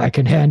says, I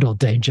can handle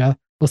danger,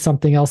 or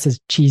something else as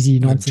cheesy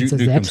nonsense as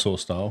that. Sort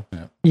of style.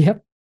 Yeah.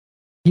 Yep.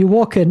 You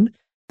walk in,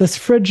 this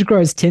fridge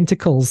grows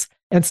tentacles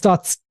and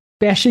starts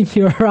bashing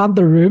you around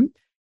the room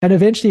and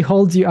eventually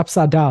holds you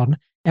upside down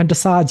and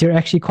decides you're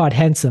actually quite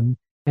handsome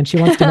and she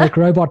wants to make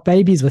robot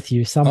babies with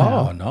you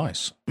somehow. Oh,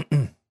 nice.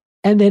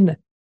 And then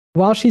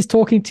while she's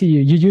talking to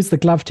you, you use the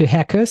glove to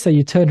hack her, so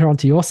you turn her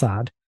onto your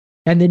side.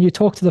 And then you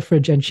talk to the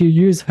fridge and you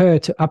use her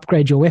to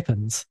upgrade your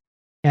weapons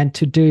and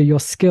to do your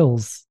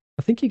skills.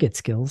 I think you get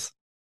skills.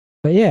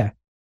 But yeah.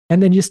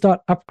 And then you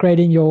start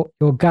upgrading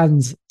your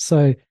guns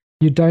so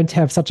you don't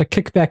have such a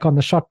kickback on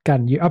the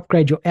shotgun. You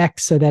upgrade your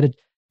axe so that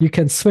you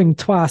can swing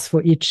twice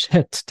for each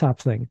hit type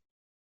thing.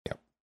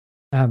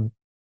 Yep.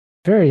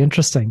 Very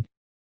interesting.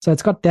 So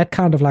it's got that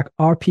kind of like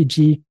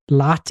RPG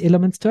light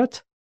elements to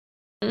it.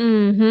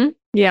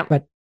 Yeah.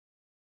 But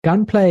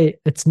gunplay,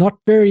 it's not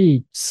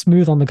very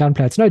smooth on the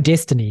gunplay. It's no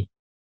Destiny.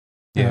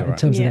 Yeah, in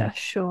terms of Yeah, that.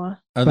 sure.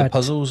 And the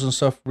puzzles and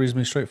stuff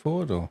reasonably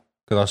straightforward, or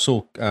because I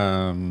saw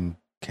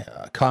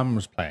Cam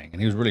was playing and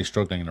he was really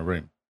struggling in a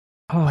room.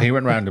 Oh, He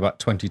went around about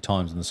 20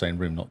 times in the same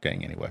room, not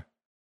getting anywhere.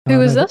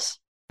 Who is this?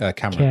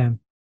 Cameron. Cam.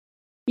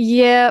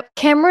 Yeah,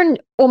 Cameron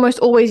almost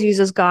always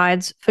uses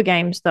guides for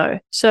games, though.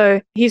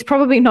 So he's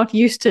probably not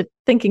used to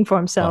thinking for I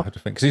himself. have to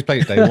think because he's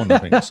played day one, I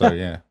think. So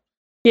yeah.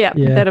 Yeah,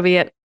 that'll be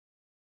it.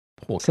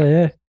 So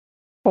yeah.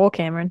 Poor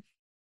Cameron.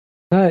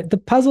 No, the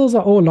puzzles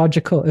are all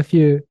logical if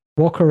you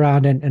walk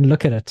around and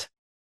look at it.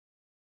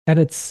 And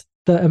it's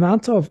the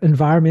amount of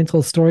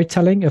environmental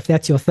storytelling, if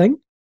that's your thing,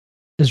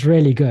 is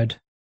really good.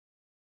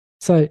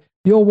 So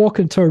you'll walk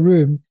into a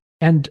room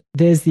and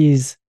there's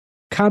these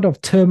kind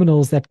of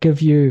terminals that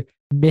give you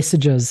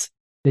messages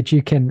that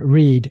you can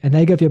read, and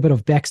they give you a bit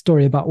of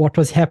backstory about what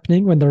was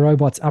happening when the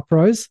robots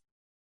uprose.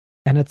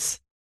 And it's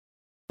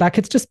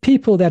just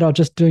people that are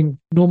just doing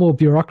normal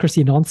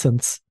bureaucracy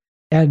nonsense,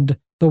 and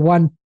the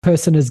one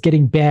person is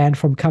getting banned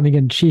from coming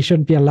in. She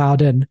shouldn't be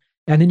allowed in.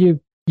 And then you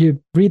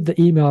read the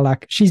email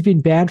like, she's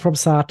been banned from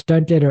site,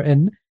 don't let her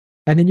in.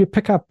 And then you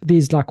pick up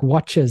these like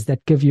watches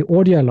that give you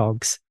audio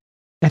logs,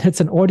 and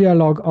it's an audio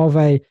log of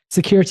a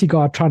security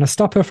guard trying to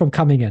stop her from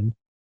coming in.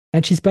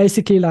 And she's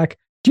basically like,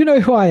 do you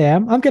know who I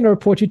am? I'm going to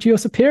report you to your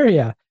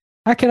superior.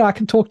 I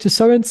can talk to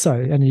so-and-so.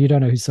 And you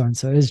don't know who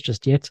so-and-so is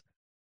just yet.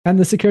 And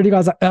the security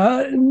guy's like,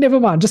 never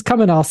mind, just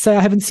come in. I'll say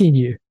I haven't seen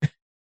you.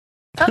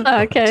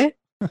 Okay.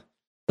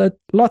 But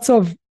lots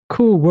of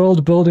cool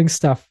world building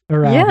stuff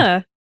around.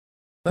 Yeah.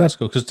 That's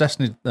cool because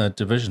Destiny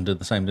Division did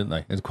the same, didn't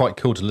they? It's quite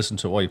cool to listen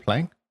to while you're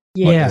playing.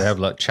 Yeah. They have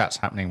like chats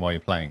happening while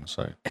you're playing.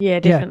 So Yeah,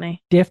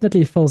 definitely. Yeah,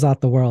 definitely fills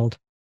out the world.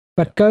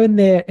 But go in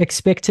there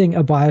expecting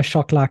a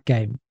Bioshock-like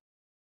game.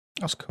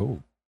 that's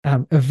cool.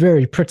 A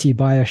very pretty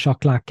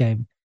Bioshock-like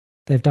game.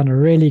 They've done a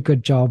really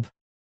good job.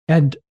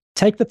 And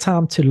take the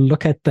time to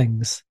look at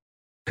things.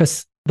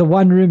 Because the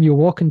one room you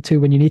walk into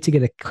when you need to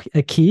get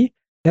a key,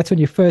 that's when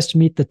you first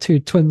meet the two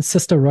twin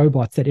sister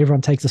robots that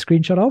everyone takes a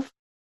screenshot of.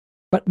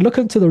 But look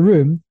into the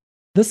room.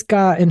 This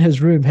guy in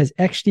his room has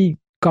actually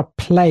got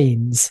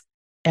planes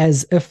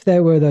as if they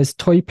were those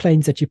toy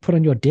planes that you put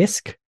on your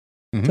desk.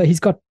 Mm-hmm. So he's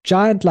got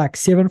giant like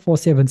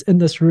 747s in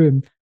this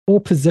room, all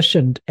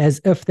positioned as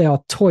if they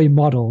are toy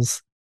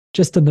models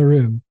just in the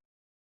room.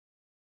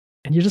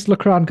 And you just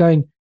look around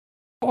going,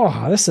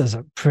 oh, this is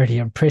pretty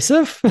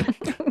impressive.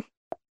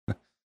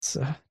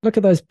 So look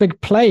at those big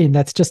plane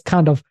that's just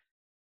kind of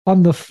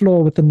on the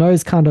floor with the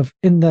nose kind of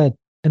in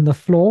the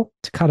floor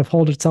to kind of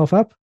hold itself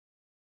up.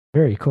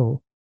 Very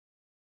cool.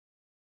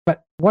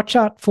 But watch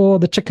out for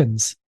the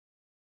chickens.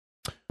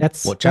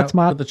 Watch out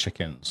for the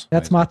chickens.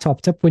 That's my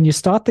top tip. When you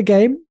start the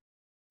game,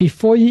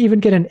 before you even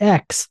get an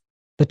axe,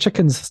 the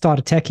chickens start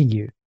attacking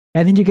you.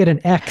 And then you get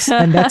an axe,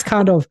 and that's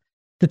kind of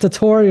the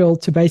tutorial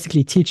to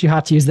basically teach you how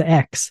to use the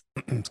axe.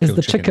 Is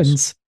the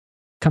chickens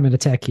come and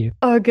attack you.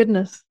 Oh,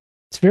 goodness.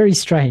 It's very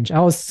strange. I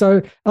was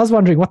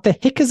wondering what the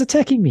heck is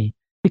attacking me?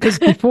 Because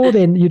before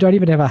then, you don't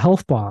even have a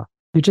health bar.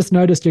 You just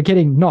noticed you're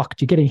getting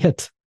knocked, you're getting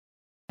hit.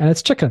 And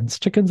it's chickens.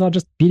 Chickens are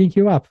just beating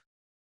you up.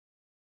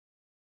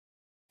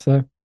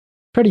 So,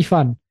 pretty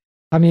fun.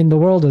 I mean, the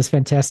world is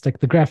fantastic.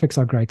 The graphics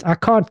are great. I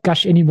can't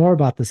gush any more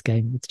about this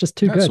game. It's just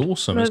too good. That's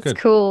awesome. That's good.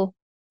 Cool.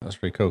 That's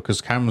pretty cool.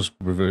 Because Cam's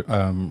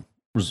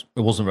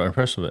wasn't very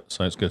impressed with it,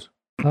 so it's good.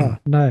 Oh,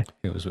 no.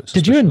 It was a bit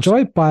Did you suspicious.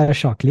 enjoy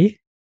Bioshock, Lee?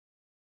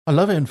 I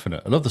love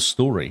Infinite. I love the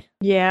story.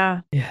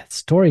 Yeah. Yeah, the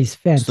story's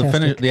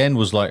fantastic. The end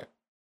was like,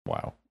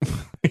 wow.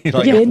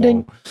 The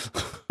ending,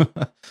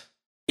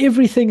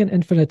 everything in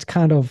Infinite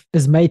kind of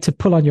is made to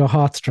pull on your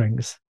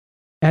heartstrings.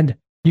 And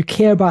you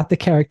care about the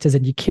characters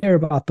and you care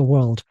about the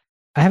world.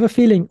 I have a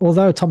feeling,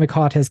 although Atomic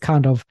Heart has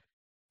kind of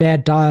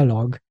bad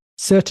dialogue,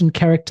 certain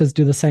characters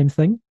do the same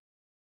thing.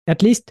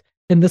 At least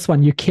in this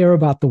one, you care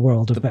about the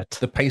world a bit.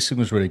 The pacing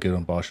was really good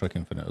on Bioshock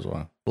Infinite as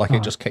well. Like,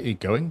 it just kept you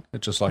going.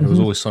 It just like, it was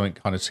always something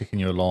kind of ticking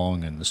you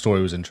along, and the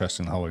story was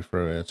interesting the whole way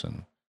through it.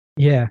 And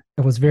yeah,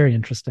 it was very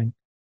interesting.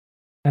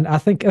 And I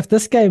think if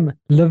this game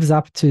lives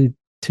up to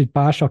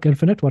Bioshock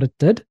Infinite, what it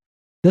did,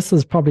 this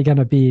is probably going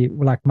to be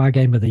like my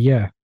game of the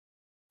year.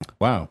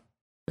 Wow.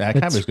 Yeah, it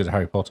can't be as good as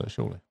Harry Potter,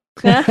 surely.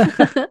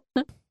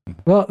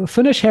 Well,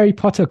 finish Harry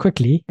Potter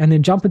quickly and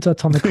then jump into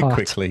Atomic Heart.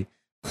 Quickly.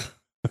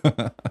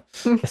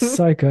 It's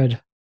so good.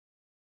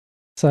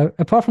 So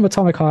apart from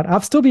Atomic Heart,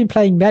 I've still been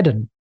playing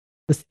Madden,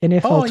 this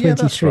NFL 23. Yeah,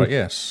 that's right.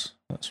 Yes,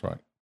 that's right.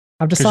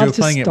 I've Because decided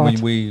you were playing to start. it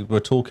when we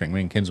were talking.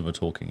 Me and Kinsman were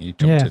talking. You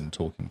jumped in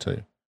talking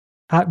too.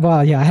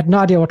 I had no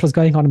idea what was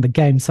going on in the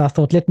game, so I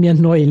thought, let me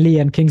annoy Lee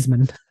and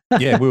Kingsman.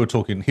 Yeah, we were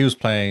talking. He was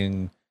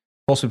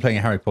possibly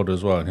playing Harry Potter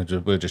as well, and we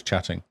were just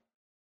chatting.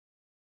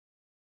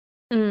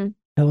 It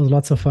was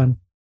lots of fun.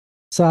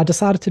 So I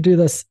decided to do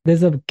this.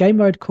 There's a game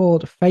mode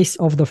called Face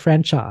of the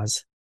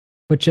Franchise,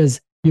 which is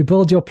you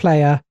build your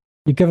player,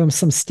 you give them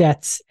some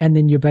stats, and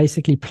then you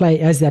basically play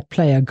as that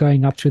player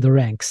going up through the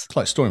ranks. It's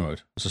like story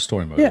mode. It's a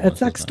story mode. Yeah,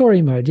 it's like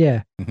story mode,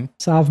 yeah. Mm-hmm.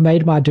 So I've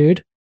made my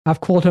dude.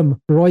 I've called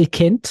him Roy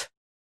Kent.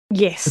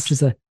 Yes. Which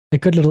is a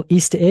good little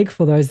Easter egg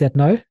for those that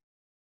know.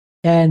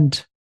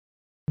 And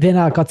then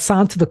I got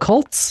signed to the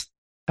Colts.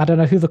 I don't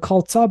know who the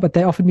Colts are, but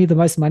they offered me the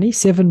most money,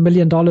 $7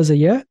 million a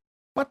year.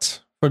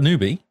 What? For a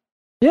newbie?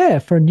 Yeah,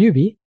 for a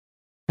newbie.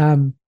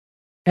 And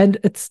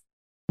it's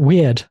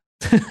weird.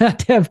 I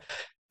have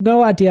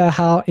no idea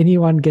how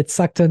anyone gets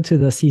sucked into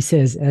this, he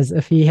says, as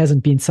if he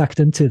hasn't been sucked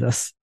into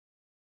this.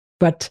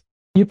 But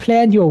you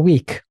plan your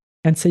week.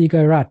 And so you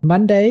go, right,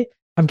 Monday,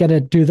 I'm going to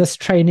do this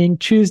training.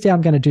 Tuesday,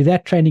 I'm going to do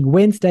that training.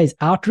 Wednesday's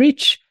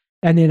outreach.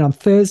 And then on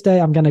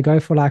Thursday, I'm going to go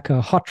for like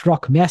a hot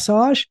rock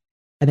massage.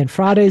 And then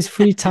Friday's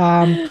free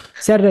time,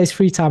 Saturday's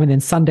free time, and then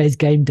Sunday's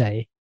game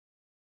day.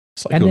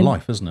 It's like your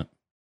life, isn't it?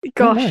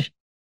 Gosh.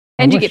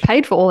 And you get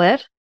paid for all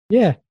that.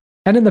 Yeah.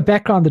 And in the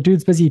background, the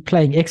dude's busy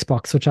playing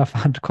Xbox, which I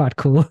found quite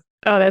cool.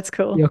 Oh, that's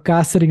cool. Your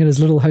guy sitting in his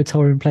little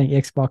hotel room playing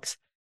Xbox.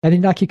 And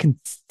then like you can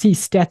see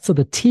stats of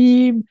the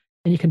team,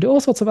 and you can do all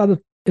sorts of other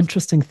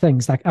interesting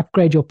things, like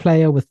upgrade your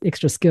player with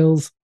extra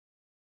skills.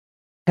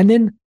 And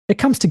then it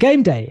comes to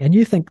game day, and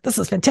you think, this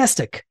is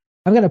fantastic.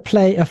 I'm going to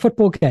play a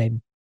football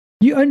game.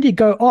 You only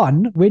go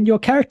on when your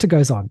character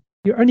goes on.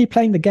 You're only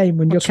playing the game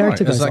when your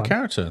character goes on. There's that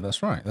character.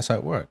 That's right. That's how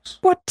it works.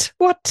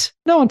 What?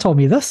 No one told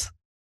me this.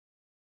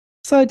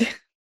 So do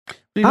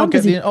you not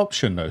get the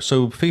option, though?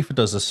 So FIFA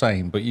does the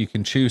same, but you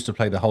can choose to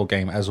play the whole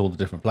game as all the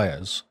different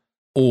players,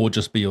 or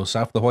just be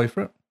yourself the way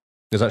for it.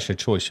 There's actually a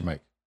choice you make.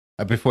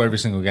 Before every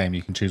single game,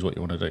 you can choose what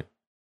you want to do.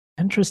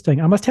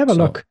 Interesting. I must have a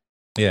look.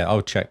 Yeah, I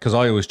would check, because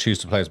I always choose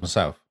to play as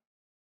myself.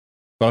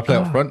 But I play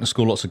up front and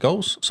score lots of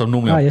goals, so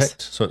normally I'm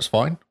picked, so it's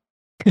fine.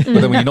 But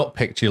then when you're not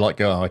picked, you're like,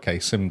 oh, okay,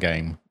 sim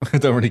game. I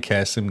don't really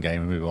care, sim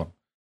game, and move on.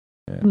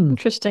 Yeah.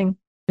 Interesting.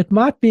 It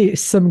might be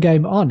sim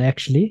game on,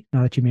 actually,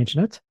 now that you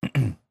mention it.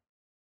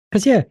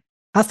 Because, yeah,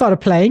 I started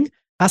playing.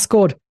 I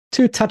scored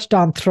 2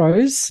 touchdown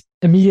throws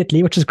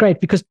immediately, which is great,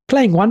 because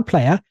playing one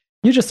player,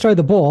 you just throw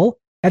the ball,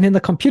 and then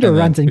the computer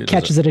runs and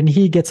catches it, and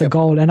he gets a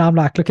goal, and I'm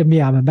like, look at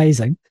me, I'm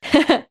amazing.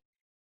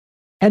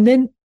 And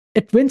then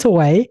it went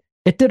away.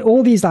 It did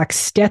all these like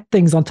stat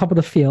things on top of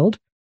the field,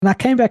 and I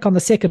came back on the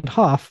second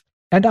half,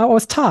 and I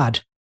was tied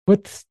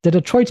with the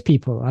Detroit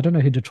people. I don't know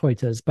who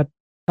Detroit is, but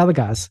other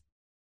guys.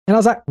 And I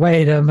was like,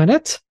 wait a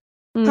minute.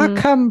 How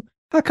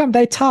come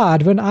they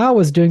tied when I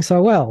was doing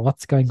so well?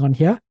 What's going on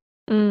here?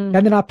 And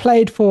then I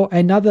played for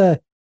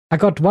I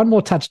got one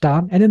more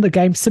touchdown, and then the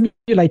game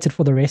simulated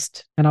for the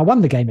rest, and I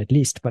won the game at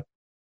least, but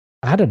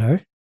I don't know.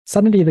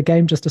 Suddenly the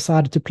game just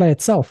decided to play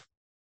itself.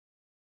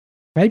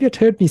 Maybe it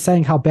heard me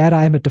saying how bad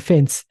I am at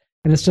defense,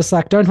 and it's just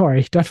like, don't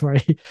worry.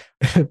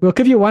 We'll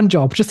give you one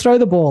job. Just throw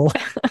the ball.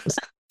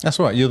 That's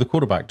right. You're the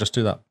quarterback. Just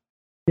do that.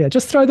 Yeah,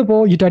 just throw the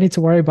ball. You don't need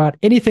to worry about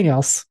anything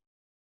else.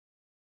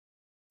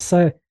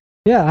 So,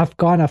 yeah, I've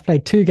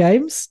played 2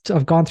 games.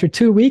 I've gone through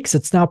 2 weeks.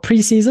 It's now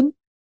preseason.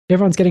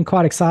 Everyone's getting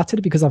quite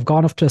excited because I've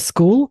gone off to a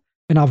school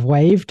and I've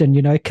waved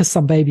and, kissed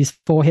some babies'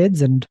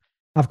 foreheads, and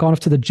I've gone off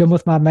to the gym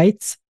with my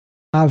mates.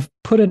 I've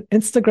put an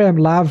Instagram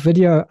live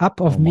video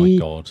up of me.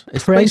 Oh my God.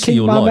 It's pranking basically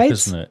your my life,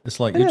 mates. isn't it? It's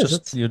like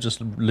you're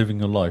just living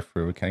your life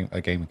through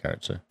a game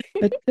character.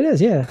 It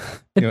is, yeah.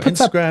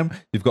 Instagram,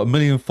 you've got 1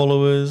 million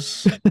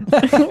followers.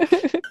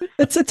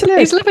 It's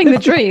hilarious. He's living the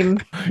dream.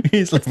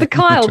 It's the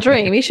Kyle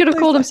dream. He should have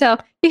called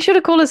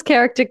his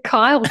character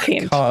Kyle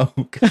Kent. Kyle,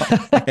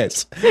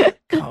 yes.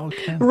 Kyle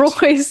Kent.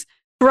 Roy's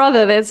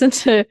brother that's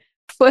into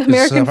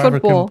American South African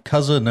football.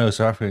 cousin? No,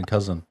 South African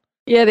cousin.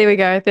 Yeah, there we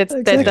go. That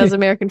Exactly. does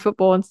American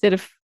football instead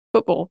of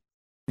football.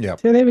 Yeah.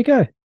 So there we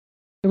go.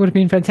 It would have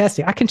been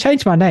fantastic. I can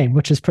change my name,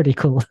 which is pretty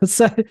cool.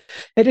 So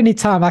at any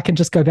time, I can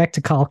just go back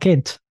to Carl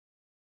Kent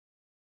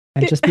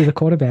and just be the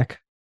quarterback.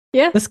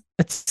 Yeah.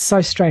 It's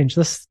so strange.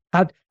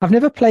 I've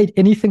never played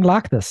anything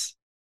like this.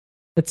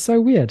 It's so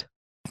weird.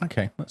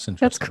 Okay, that's interesting.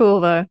 That's cool,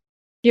 though.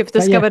 You've But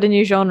yeah. discovered a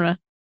new genre.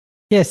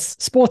 Yes,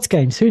 sports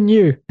games. Who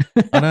knew?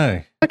 I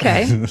know.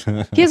 Okay.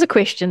 Here's a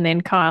question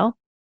then, Kyle.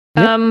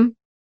 Yep.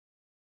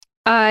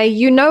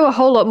 You know a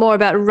whole lot more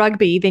about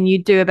rugby than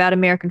you do about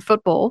American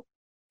football.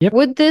 Yep.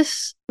 Would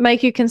this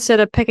make you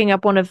consider picking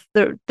up one of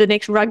the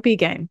next rugby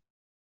game?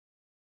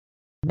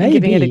 Maybe. And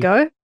giving it a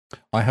go?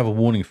 I have a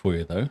warning for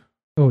you, though.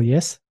 Oh,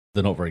 yes.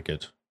 They're not very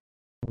good.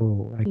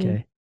 Oh,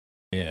 okay.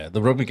 Yeah,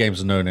 the rugby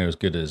games are nowhere near as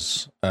good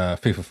as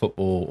FIFA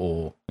football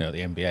or the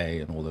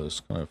NBA and all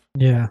those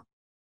Yeah.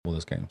 all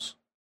those games.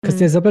 Because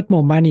there's a bit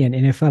more money in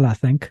NFL, I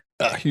think.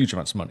 Huge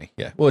amounts of money.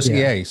 Yeah. Well, it's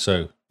Yeah. EA,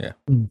 so yeah.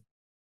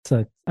 So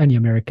it's only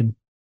American.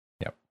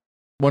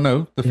 Well,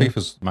 no, the Yeah.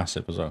 FIFA's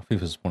massive as well.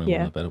 FIFA's one of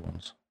the better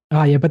ones.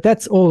 Oh, yeah, but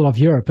that's all of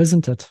Europe,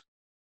 isn't it?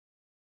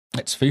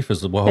 It's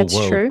FIFA's the whole That's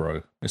world, true.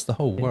 bro. It's the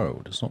whole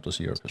world. It's not just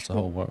Europe. It's the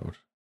whole world.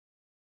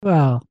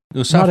 Well,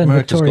 South in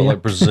America's got Victoria.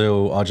 like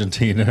Brazil,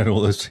 Argentina, and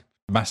all those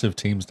massive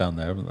teams down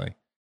there, haven't they?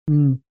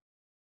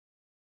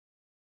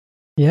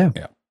 Yeah.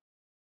 Yeah.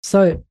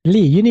 So, Lee,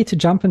 you need to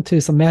jump into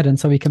some Madden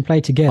so we can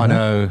play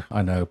together.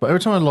 I know. But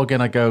every time I log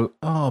in, I go,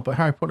 oh, but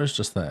Harry Potter's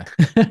just there.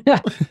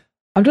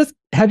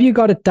 Have you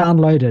got it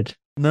downloaded?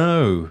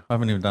 No, I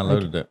haven't even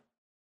downloaded it.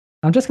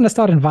 I'm just going to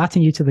start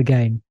inviting you to the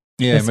game.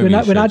 Yeah, Yes, maybe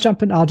when I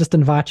jump in, I'll just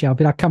invite you. I'll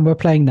be like, come, we're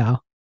playing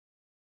now.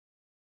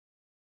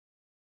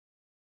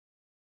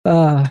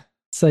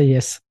 So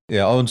yes.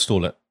 Yeah, I'll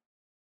install it.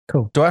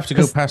 Cool. Do I have to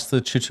go past the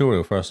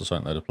tutorial first or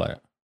something though to play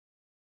it?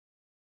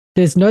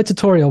 There's no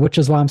tutorial, which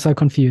is why I'm so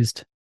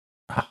confused.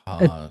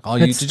 Did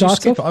you starts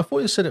skip off- it? I thought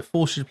you said it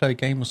forced you to play a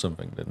game or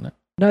something, didn't it?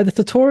 No, the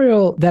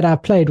tutorial that I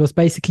played was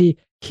basically,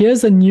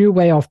 here's a new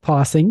way of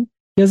passing.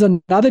 Here's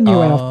another new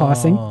way of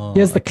passing.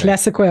 Here's the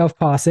classic way of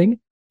passing.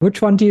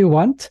 Which one do you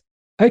want?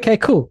 Okay,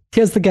 cool.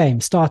 Here's the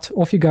game. Start.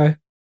 Off you go.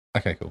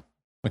 Okay, cool.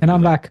 And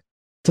I'm like,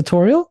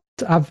 tutorial?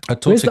 I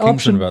talked where's to the Kingston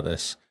option? about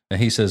this,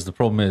 and he says the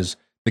problem is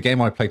the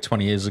game I played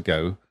 20 years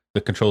ago,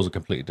 the controls are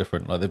completely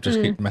different. Like they've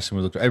just keep messing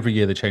with every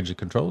year they change the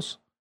controls.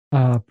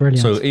 Brilliant.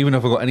 So even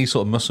if I've got any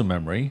sort of muscle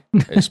memory,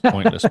 it's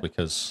pointless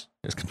because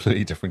it's a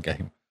completely different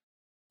game.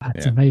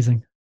 That's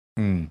amazing.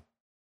 Mm.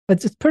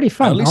 It's pretty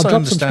fun. At least I'll I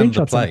drop some understand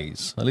the screenshots.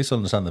 plays. At least I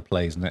understand the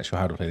plays and actually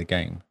how to play the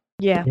game.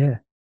 Yeah. Yeah.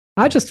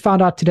 I just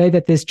found out today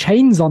that there's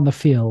chains on the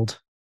field.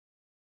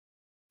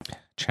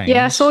 Chains.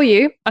 Yeah, I saw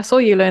you. I saw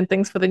you learn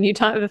things for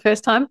the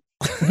first time.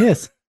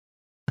 Yes.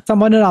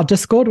 Someone in our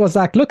Discord was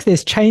like, look,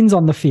 there's chains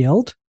on the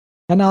field.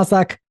 And I was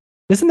like,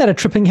 isn't that a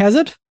tripping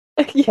hazard?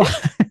 Yeah.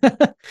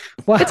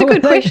 Why It's a would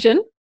good they-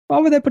 question. Why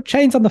would they put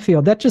chains on the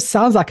field? That just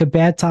sounds like a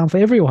bad time for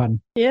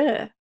everyone.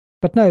 Yeah.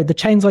 But no, the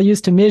chains are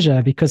used to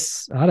measure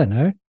because, I don't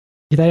know,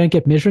 they don't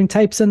get measuring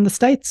tapes in the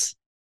States.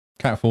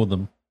 Can't afford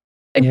them.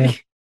 Yeah.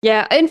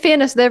 Yeah, in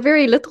fairness, they're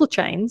very little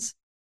chains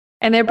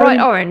and they're bright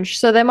orange,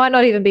 so they might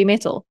not even be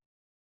metal.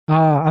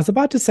 I was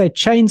about to say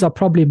chains are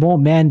probably more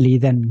manly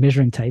than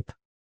measuring tape.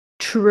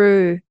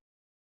 True.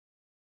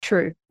 So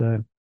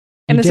And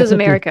you this is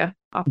definitely- America,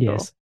 after all.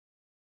 Yes.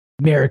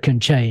 American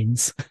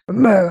chains.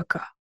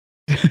 America.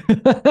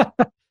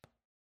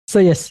 So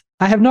yes,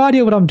 I have no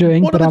idea what I'm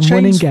doing, What but are I'm the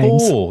winning chains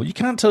games. for? You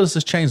can't tell us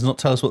there's chains and not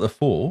tell us what they're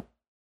for.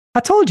 I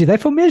told you, they're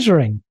for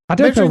measuring. I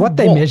don't know Measuring what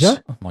they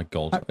measure. Oh my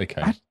god.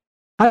 Okay.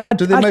 Do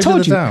Do they measure the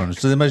told you.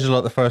 downs? Do they measure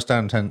like the first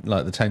down 10,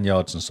 like the 10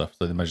 yards and stuff?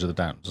 Do they measure the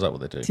downs? Is that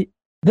what they do? See,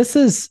 this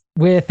is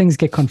where things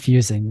get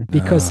confusing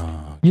because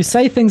Oh, you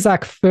say things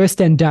like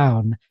first and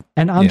down,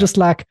 and I'm Yeah. just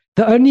like,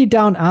 the only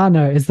down I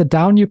know is the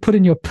down you put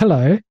in your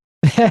pillow.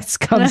 That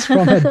comes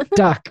from a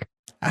duck.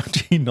 how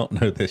do you not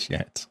know this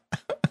yet?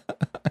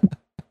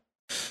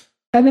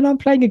 And then I'm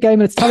playing a game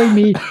and it's telling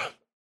me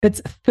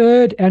it's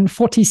third and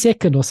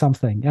 42nd or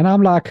something. And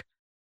I'm like,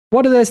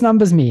 what do those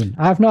numbers mean?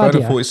 I have no Third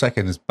idea. 40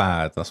 seconds is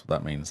bad. That's what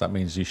that means. That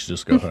means you should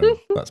just go home.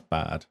 That's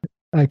bad.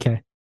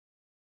 Okay.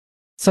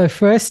 So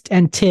first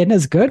and 10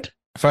 is good.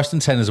 First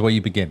and 10 is where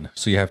you begin.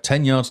 So you have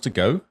 10 yards to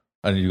go,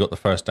 and you've got the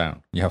first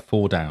down. You have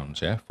 4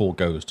 downs, yeah? 4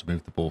 goes to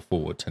move the ball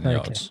forward 10 Okay.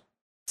 yards.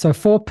 So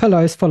 4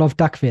 pillows full of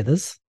duck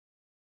feathers.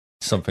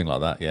 Something like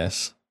that,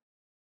 yes.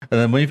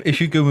 And then if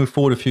you go move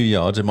forward a few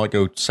yards, it might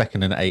go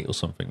second and 8 or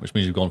something, which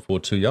means you've gone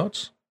forward 2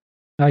 yards.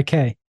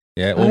 Okay.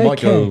 Yeah, or it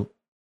might Okay. go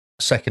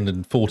second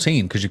and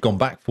 14 because you've gone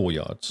back 4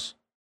 yards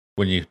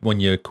when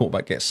your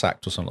quarterback gets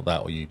sacked or something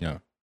like that,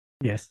 or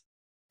Yes.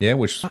 yeah,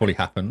 which has probably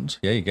happened.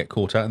 Yeah, you get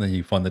caught out and then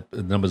you find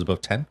the numbers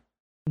above 10.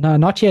 No,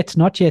 not yet.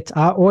 Not yet.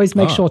 I always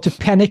make sure to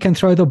panic and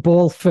throw the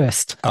ball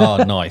first. Oh,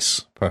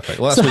 nice. Perfect.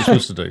 Well, that's what you're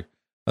supposed to do.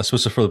 That's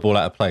supposed to throw the ball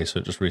out of play, so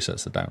it just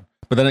resets the down.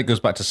 But then it goes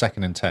back to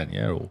second and 10,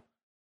 yeah?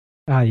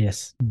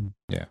 Yes.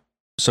 Yeah.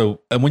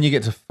 So, and when you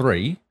get to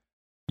 3,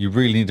 you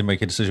really need to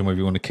make a decision whether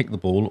you want to kick the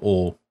ball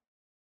or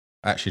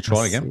actually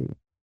try again.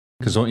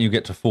 Because when you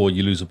get to 4,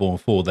 you lose a ball in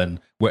 4. Then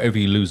wherever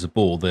you lose the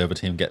ball, the other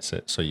team gets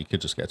it. So you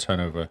could just get a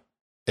turnover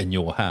in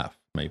your half,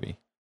 maybe.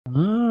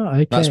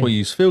 Okay. That's where you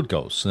use field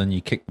goals. So then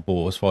you kick the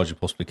ball as far as you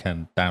possibly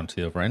can down to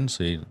the other end.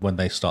 So when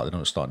they start, they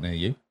don't start near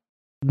you.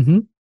 Mm-hmm.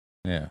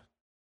 Yeah.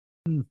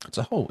 It's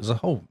a whole.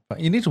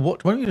 You need to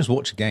watch. Why don't you just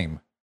watch a game?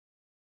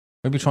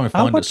 Maybe try and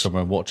find it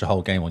somewhere and watch a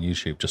whole game on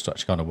YouTube just to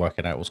actually kind of work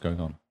it out what's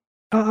going on.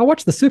 I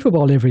watch the Super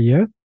Bowl every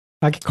year.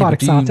 I get quite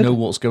excited. Do you know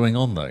what's going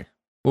on though?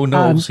 Well, no,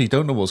 obviously you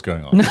don't know what's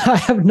going on. No, I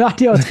have no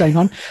idea what's going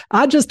on.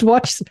 I just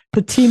watch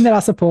the team that I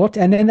support,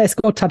 and then they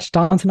score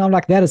touchdowns, and I'm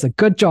like, that is a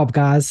good job,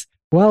 guys.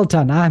 Well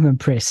done. I'm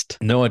impressed.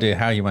 No idea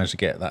how you managed to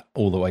get that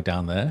all the way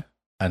down there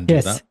and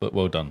do that, but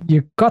well done.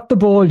 You got the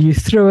ball, you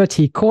threw it,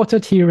 he caught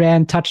it, he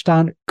ran,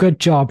 touchdown. Good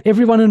job.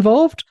 Everyone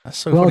involved? That's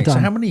so well funny. done. So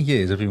how many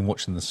years have you been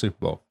watching the Super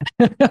Bowl?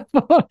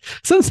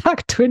 Since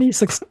like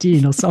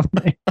 2016 or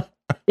something.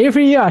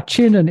 Every year I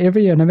tune in,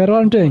 no matter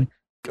what I'm doing.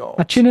 God.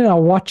 I tune in, I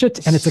watch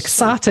it, and it's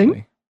exciting.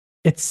 So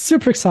it's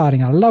super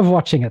exciting. I love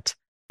watching it.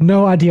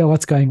 No idea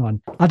what's going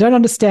on. I don't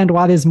understand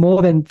why there's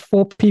more than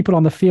 4 people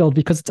on the field,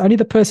 because it's only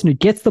the person who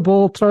gets the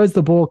ball, throws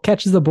the ball,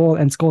 catches the ball,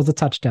 and scores a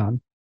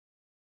touchdown.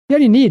 You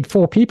only need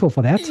 4 people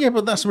for that. Yeah,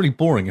 but that's really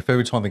boring if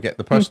every time they get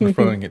the person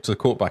throwing it to the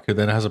quarterback who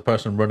then has a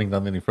person running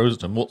down and he throws it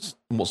to them. What's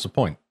the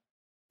point?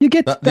 You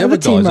get the other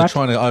guys are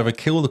trying to either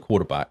kill the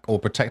quarterback or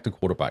protect the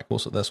quarterback.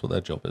 That's what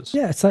their job is.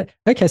 Yeah, so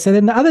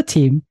then the other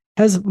team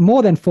has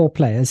more than 4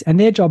 players, and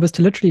their job is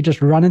to literally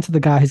just run into the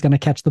guy who's going to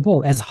catch the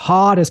ball as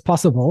hard as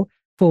possible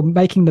for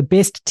making the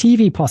best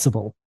TV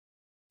possible.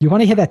 You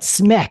want to hear that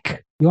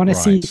smack. You want to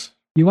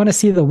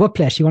see the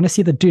whiplash. You want to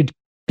see the dude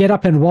get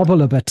up and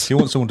wobble a bit. You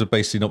want someone to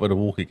basically not be able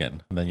to walk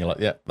again, and then you're like,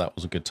 yeah, that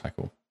was a good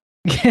tackle.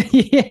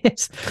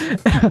 Yes.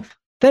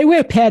 They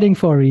wear padding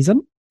for a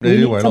reason. They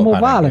do wear some more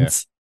padding,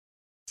 violence.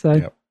 Yeah.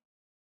 So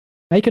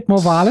make it more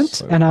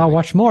violent, and I'll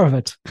watch more of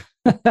it.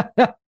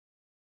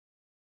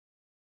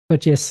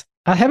 But yes,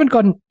 I haven't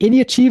gotten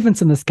any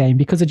achievements in this game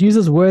because it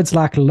uses words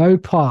like low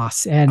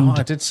pass and... Oh,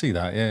 I did see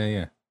that.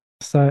 Yeah.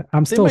 So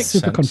I'm still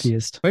super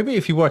confused. Maybe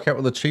if you work out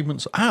what the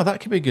achievements... that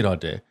could be a good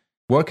idea.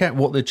 Work out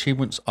what the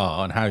achievements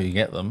are and how you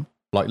get them.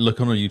 Like, look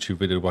on a YouTube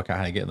video to work out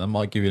how you get them.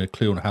 Might give you a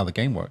clue on how the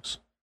game works.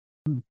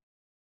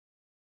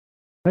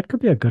 That could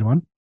be a good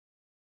one.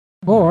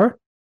 Or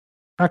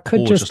I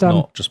could just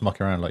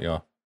muck around like you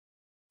are.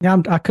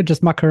 Yeah, I could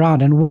just muck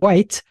around and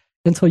wait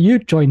until you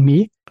join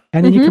me.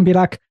 And then you can be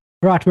like,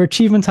 right, we're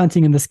achievement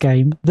hunting in this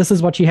game. This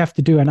is what you have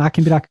to do. And I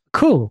can be like,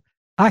 cool,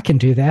 I can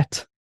do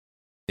that.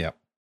 Yeah.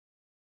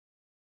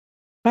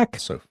 Like,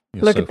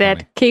 look at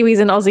that.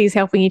 Kiwis and Aussies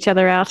helping each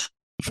other out.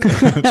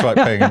 It's like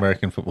playing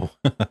American football.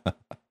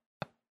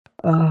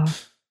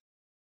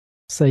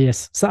 So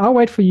yes. So I'll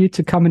wait for you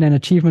to come in an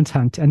achievement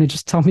hunt and then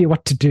just tell me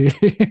what to do.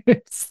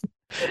 It's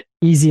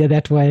easier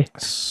that way.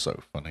 So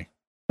funny.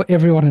 For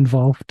everyone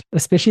involved,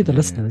 especially the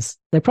listeners.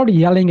 They're probably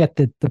yelling at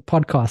the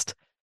podcast,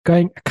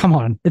 going, come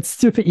on, it's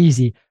super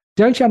easy.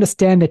 Don't you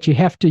understand that you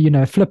have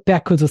to, flip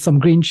backwards with some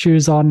green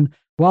shoes on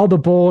while the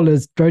ball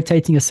is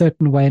rotating a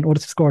certain way in order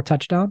to score a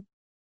touchdown?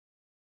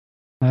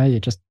 No, you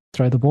just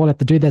throw the ball at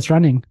the dude that's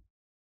running.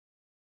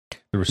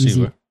 The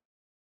receiver. Easy.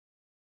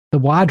 The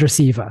wide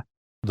receiver.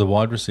 The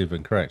wide receiver,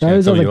 correct.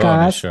 Those are the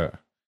guys.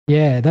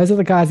 Yeah, those are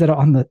the guys that are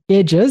on the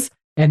edges,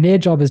 and their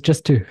job is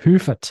just to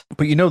hoof it.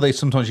 But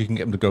sometimes you can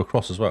get them to go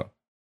across as well.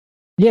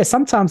 Yeah,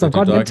 sometimes I've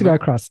gotten them to go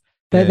across.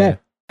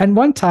 And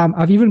one time,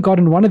 I've even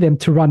gotten one of them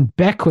to run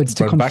backwards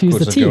to confuse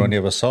the team. And go on the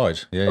other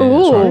side. Yeah,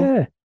 Ooh,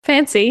 right.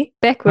 Fancy.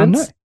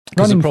 Backwards.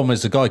 Because the problem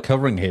is the guy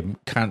covering him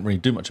can't really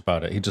do much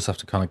about it. He just have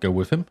to kind of go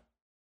with him.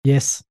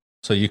 Yes.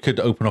 So you could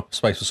open up a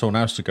space for someone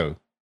else to go,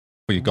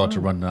 for your guy to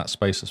run in that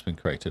space that's been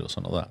created or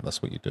something like that.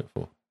 That's what you do it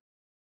for.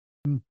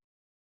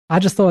 I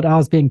just thought I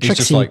was being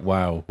tricksy. He's just like,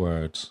 wow,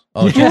 words.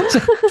 Oh,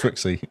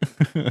 tricksy.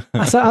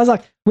 So I was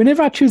like,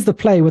 whenever I choose the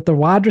play with the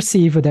wide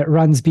receiver that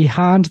runs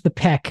behind the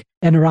pack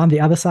and around the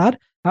other side,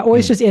 I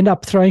always just end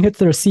up throwing it to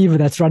the receiver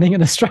that's running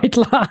in a straight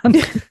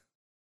line.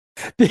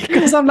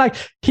 Because I'm like,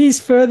 he's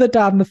further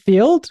down the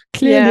field.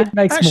 Clearly it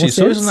makes more sense.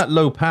 So isn't that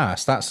low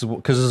pass? That's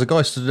because there's a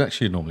guy stood next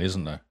to you normally,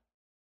 isn't there?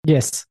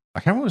 Yes. I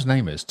can't remember what his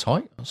name is.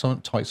 Tight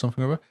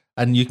something or other.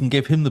 And you can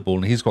give him the ball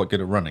and he's quite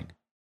good at running.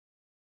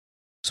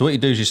 So what you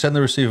do is you send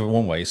the receiver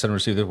one way, you send the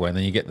receiver the other way, and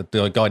then you get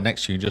the guy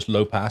next to you and just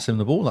low pass him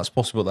the ball. That's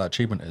possible what that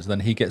achievement is.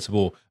 Then he gets the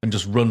ball and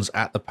just runs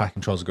at the pack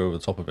and tries to go over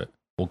the top of it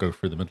or go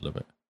through the middle of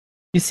it.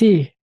 You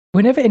see,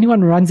 whenever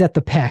anyone runs at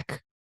the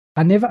pack,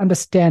 I never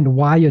understand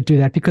why you do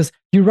that, because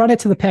you run it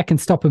to the pack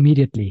and stop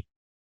immediately.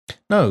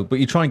 No, but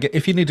you try and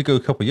if you need to go a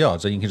couple of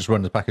yards, then you can just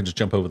run the pack and just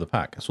jump over the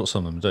pack. That's what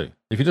some of them do.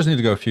 If you just need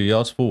to go a few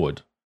yards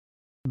forward,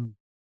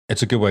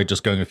 it's a good way of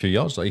just going a few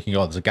yards. Like you can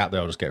go, there's a gap there,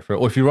 I'll just get through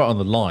it. Or if you're right on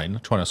the line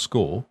trying to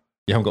score,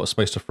 you haven't got a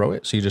space to throw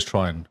it, so you just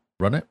try and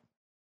run it.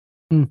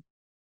 You're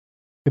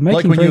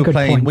like when you were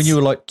playing, points. you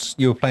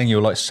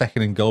were like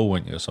second and goal,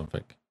 weren't you, or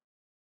something?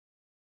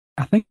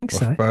 I think or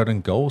so. Third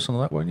and goal, something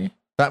like that, weren't you?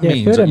 That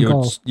means that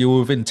you were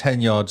within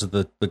 10 yards of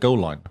the goal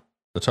line,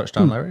 the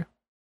touchdown area.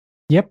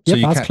 Yep,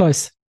 I was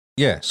close.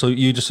 Yeah, so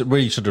you just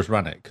really should have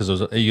ran it because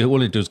you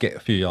all you do is get a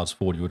few yards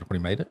forward. You would have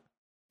probably made it.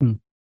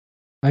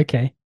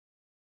 Okay.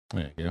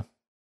 There you go.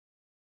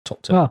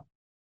 Top tip. Well,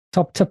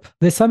 top tip.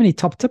 There's so many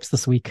top tips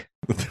this week.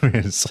 There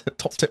is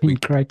top tip Been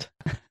week. great.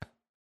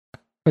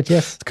 But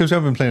yes, Because we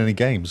haven't been playing any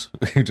games.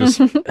 We're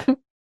just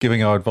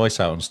giving our advice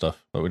out and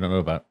stuff that we don't know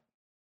about.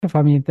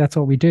 I mean, that's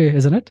what we do,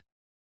 isn't it?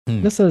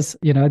 This is,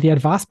 the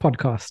advice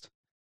podcast.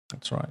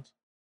 That's right.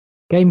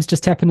 Games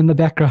just happen in the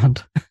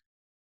background.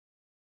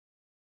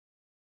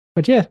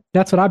 But yeah,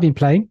 that's what I've been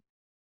playing.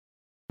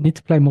 I need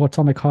to play more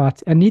Atomic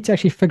Heart and need to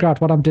actually figure out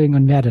what I'm doing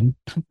on Madden,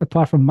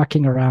 apart from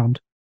mucking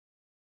around.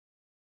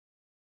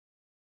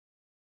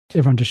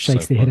 Everyone just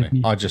shakes their head at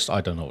me. I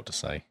don't know what to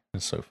say.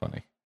 It's so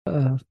funny.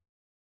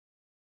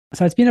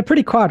 So it's been a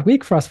pretty quiet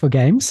week for us for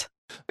games.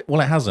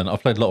 Well, it hasn't.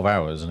 I've played a lot of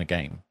hours in a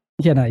game.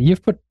 Yeah, no,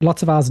 you've put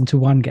lots of hours into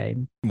one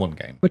game. One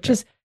game. Which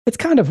is, it's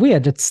kind of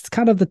weird. It's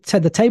kind of the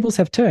tables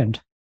have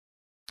turned.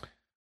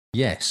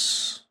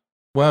 Yes.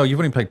 Well, you've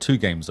only played 2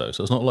 games, though,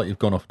 so it's not like you've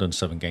gone off and done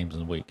 7 games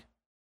in a week.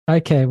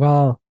 Okay,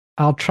 well,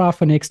 I'll try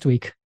for next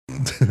week.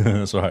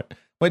 That's right.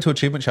 Wait till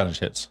Achievement Challenge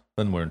hits,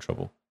 then we're in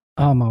trouble.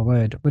 Oh, my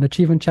word. When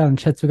Achievement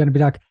Challenge hits, we're going to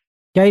be like,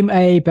 Game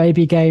A,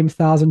 baby game,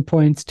 1,000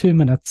 points, 2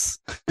 minutes.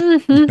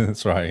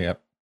 That's right,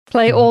 yep.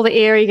 Play all the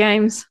airy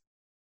games.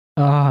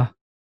 Oh,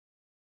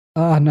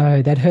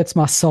 no, that hurts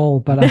my soul,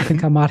 but I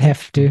think I might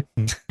have to.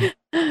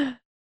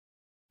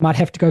 Might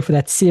have to go for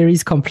that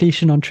series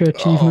completion on True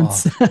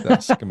Achievements. Oh,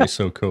 that's going to be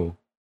so cool.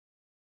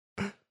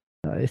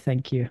 No,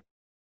 thank you.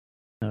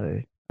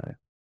 No.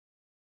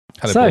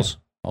 Hello,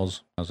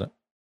 Oz. How's it?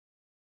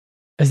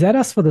 Is that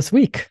us for this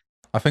week?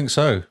 I think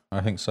so.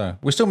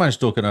 We still managed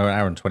to talk an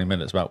hour and 20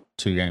 minutes about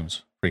 3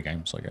 games,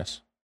 I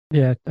guess.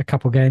 Yeah, a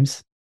couple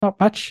games. Not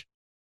much.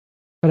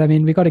 But I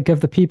mean, we got to give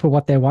the people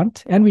what they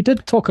want. And we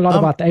did talk a lot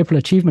about the April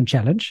Achievement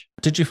Challenge.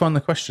 Did you find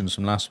the questions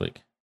from last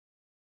week?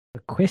 The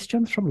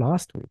questions from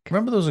last week.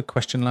 Remember there was a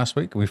question last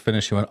week? We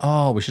finished, you went,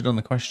 we should have done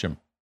the question.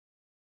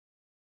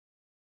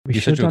 You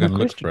said you were going to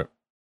look for it.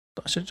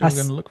 I said you were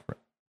going to look for it.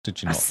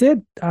 Did you not?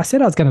 I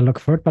said I was going to look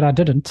for it, but I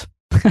didn't.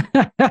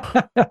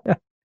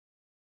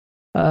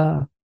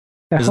 Hold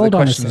on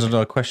questions and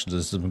other questions.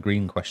 There's some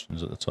green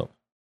questions at the top.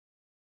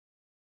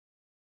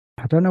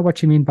 I don't know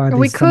what you mean by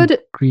we could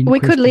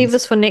leave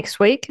this for next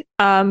week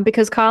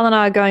because Kyle and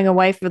I are going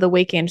away for the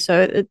weekend,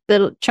 so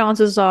the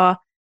chances are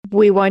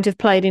we won't have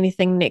played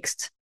anything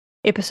next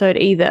episode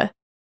either.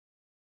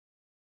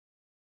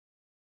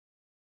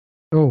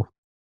 Oh,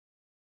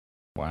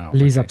 wow!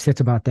 Lee's upset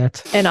about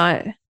that, and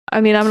I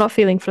mean, I'm not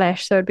feeling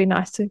Flash, so it'd be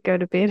nice to go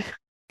to bed.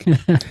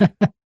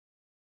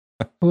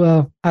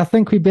 Well, I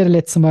think we better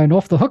let Simone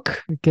off the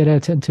hook, get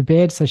her into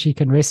bed so she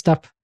can rest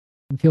up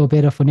and feel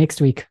better for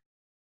next week.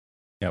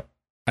 Yep.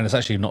 And it's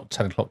actually not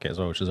 10 o'clock yet as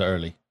well, which is an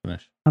early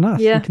finish. Enough.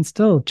 Yeah. You can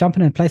still jump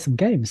in and play some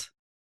games.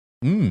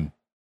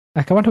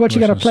 Like, I wonder what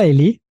you're going to play,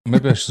 Lee.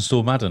 Maybe I should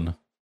install Madden.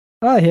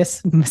 Oh,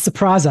 yes.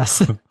 Surprise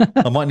us.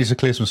 I might need to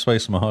clear some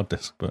space on my hard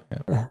disk, but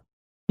yeah.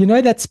 You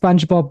know that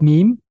SpongeBob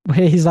meme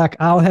where he's like,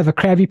 I'll have a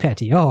Krabby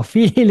Patty. Oh,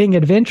 feeling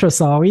adventurous,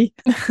 are we?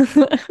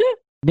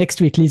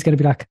 Next week, Lee's going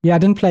to be like, yeah, I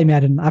didn't play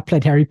Madden. I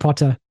played Harry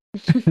Potter.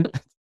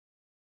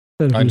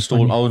 I'll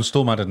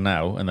install Madden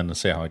now and then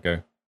see how I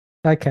go.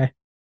 Okay.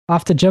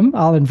 After gym,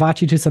 I'll invite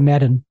you to some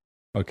Madden.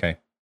 Okay.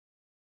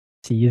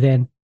 See you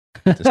then.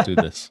 Let's do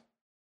this.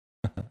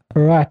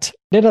 All right.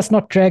 Let us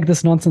not drag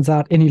this nonsense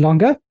out any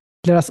longer.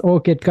 Let us all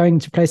get going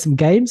to play some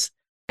games.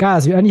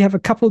 Guys, we only have a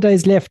couple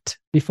days left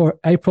before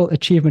April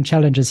Achievement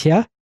Challenge is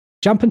here.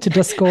 Jump into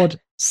Discord,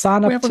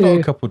 sign up we haven't got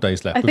a couple of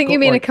days left. I think you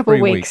mean a couple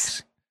of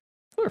weeks.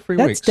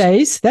 That's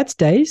days. That's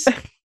days.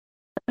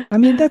 I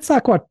mean, that's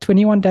like what,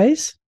 21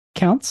 days?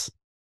 Counts?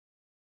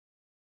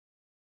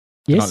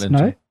 Yes,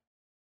 no?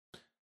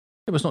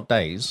 It was not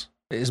days.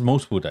 It is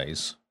multiple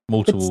days.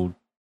 Multiple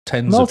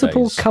tens of days.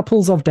 Multiple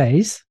couples of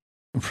days.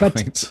 Right.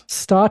 But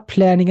start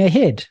planning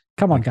ahead.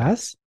 Come on,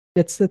 guys.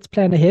 Let's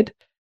plan ahead.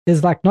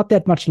 There's like not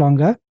that much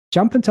longer.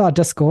 Jump into our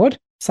Discord,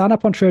 sign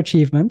up on True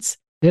Achievements.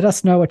 Let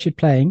us know what you're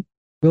playing.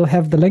 We'll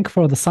have the link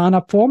for the sign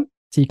up form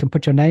so you can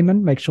put your name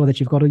in, make sure that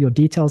you've got all your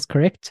details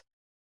correct,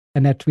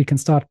 and that we can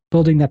start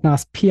building that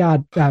nice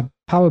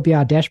Power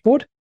BI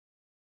dashboard.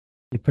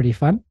 Be pretty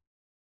fun.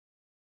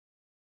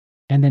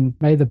 And then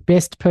may the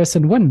best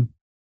person win.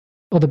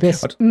 Or the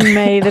best.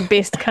 May the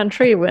best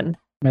country win.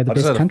 May the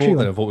best country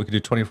win. I thought we could do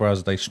 24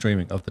 hours a day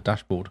streaming of the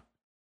dashboard.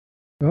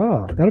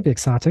 Oh, that'll be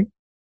exciting.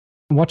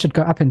 And watch it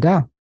go up and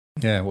down.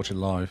 Yeah, watch it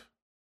live.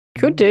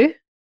 Could do.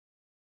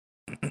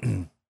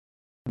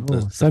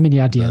 So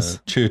many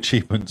ideas. True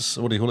Achievements.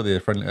 What do you call it?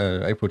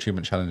 The April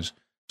Achievement Challenge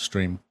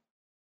stream.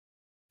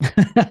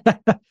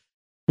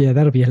 Yeah,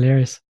 that'll be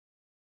hilarious.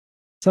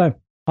 So,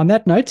 on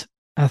that note,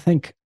 I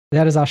think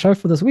that is our show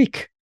for this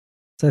week.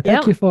 So,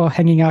 thank you for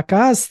hanging out,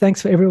 guys.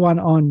 Thanks for everyone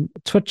on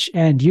Twitch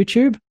and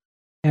YouTube,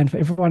 and for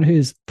everyone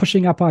who's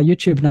pushing up our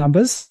YouTube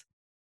numbers.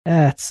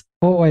 It's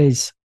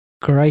always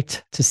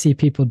great to see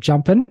people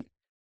jumping.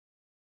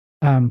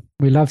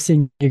 We love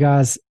seeing you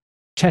guys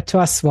chat to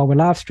us while we're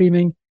live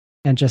streaming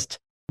and just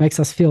makes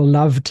us feel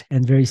loved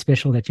and very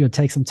special that you would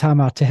take some time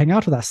out to hang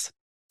out with us.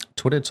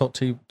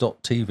 Twitter.tv/the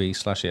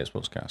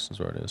Xboxcast is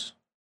where it is.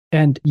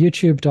 And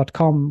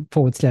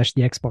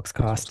youtube.com/the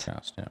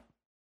Xboxcast.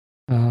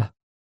 Yeah.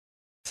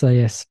 So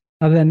yes,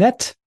 other than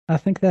that, I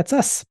think that's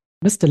us.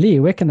 Mr. Lee,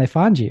 where can they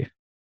find you?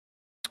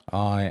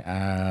 I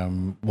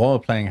am, while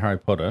playing Harry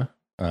Potter,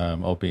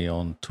 I'll be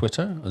on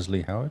Twitter as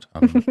Lee Howard.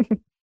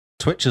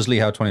 Twitch is Lee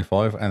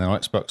Howard25, and then on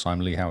Xbox, I'm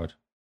Lee Howard.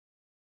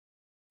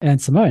 And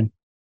Simone?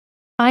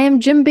 I am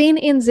Jim Bean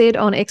NZ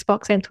on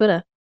Xbox and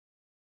Twitter.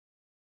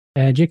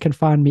 And you can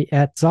find me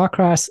at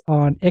Zarkras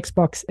on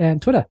Xbox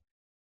and Twitter.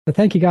 So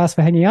thank you guys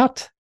for hanging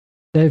out.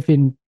 They've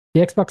been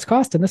the Xbox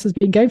Cast, and this has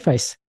been Game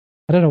Face.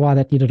 I don't know why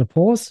that needed a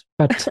pause,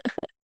 but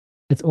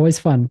it's always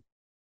fun.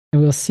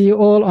 And we'll see you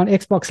all on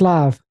Xbox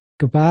Live.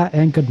 Goodbye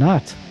and good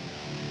night.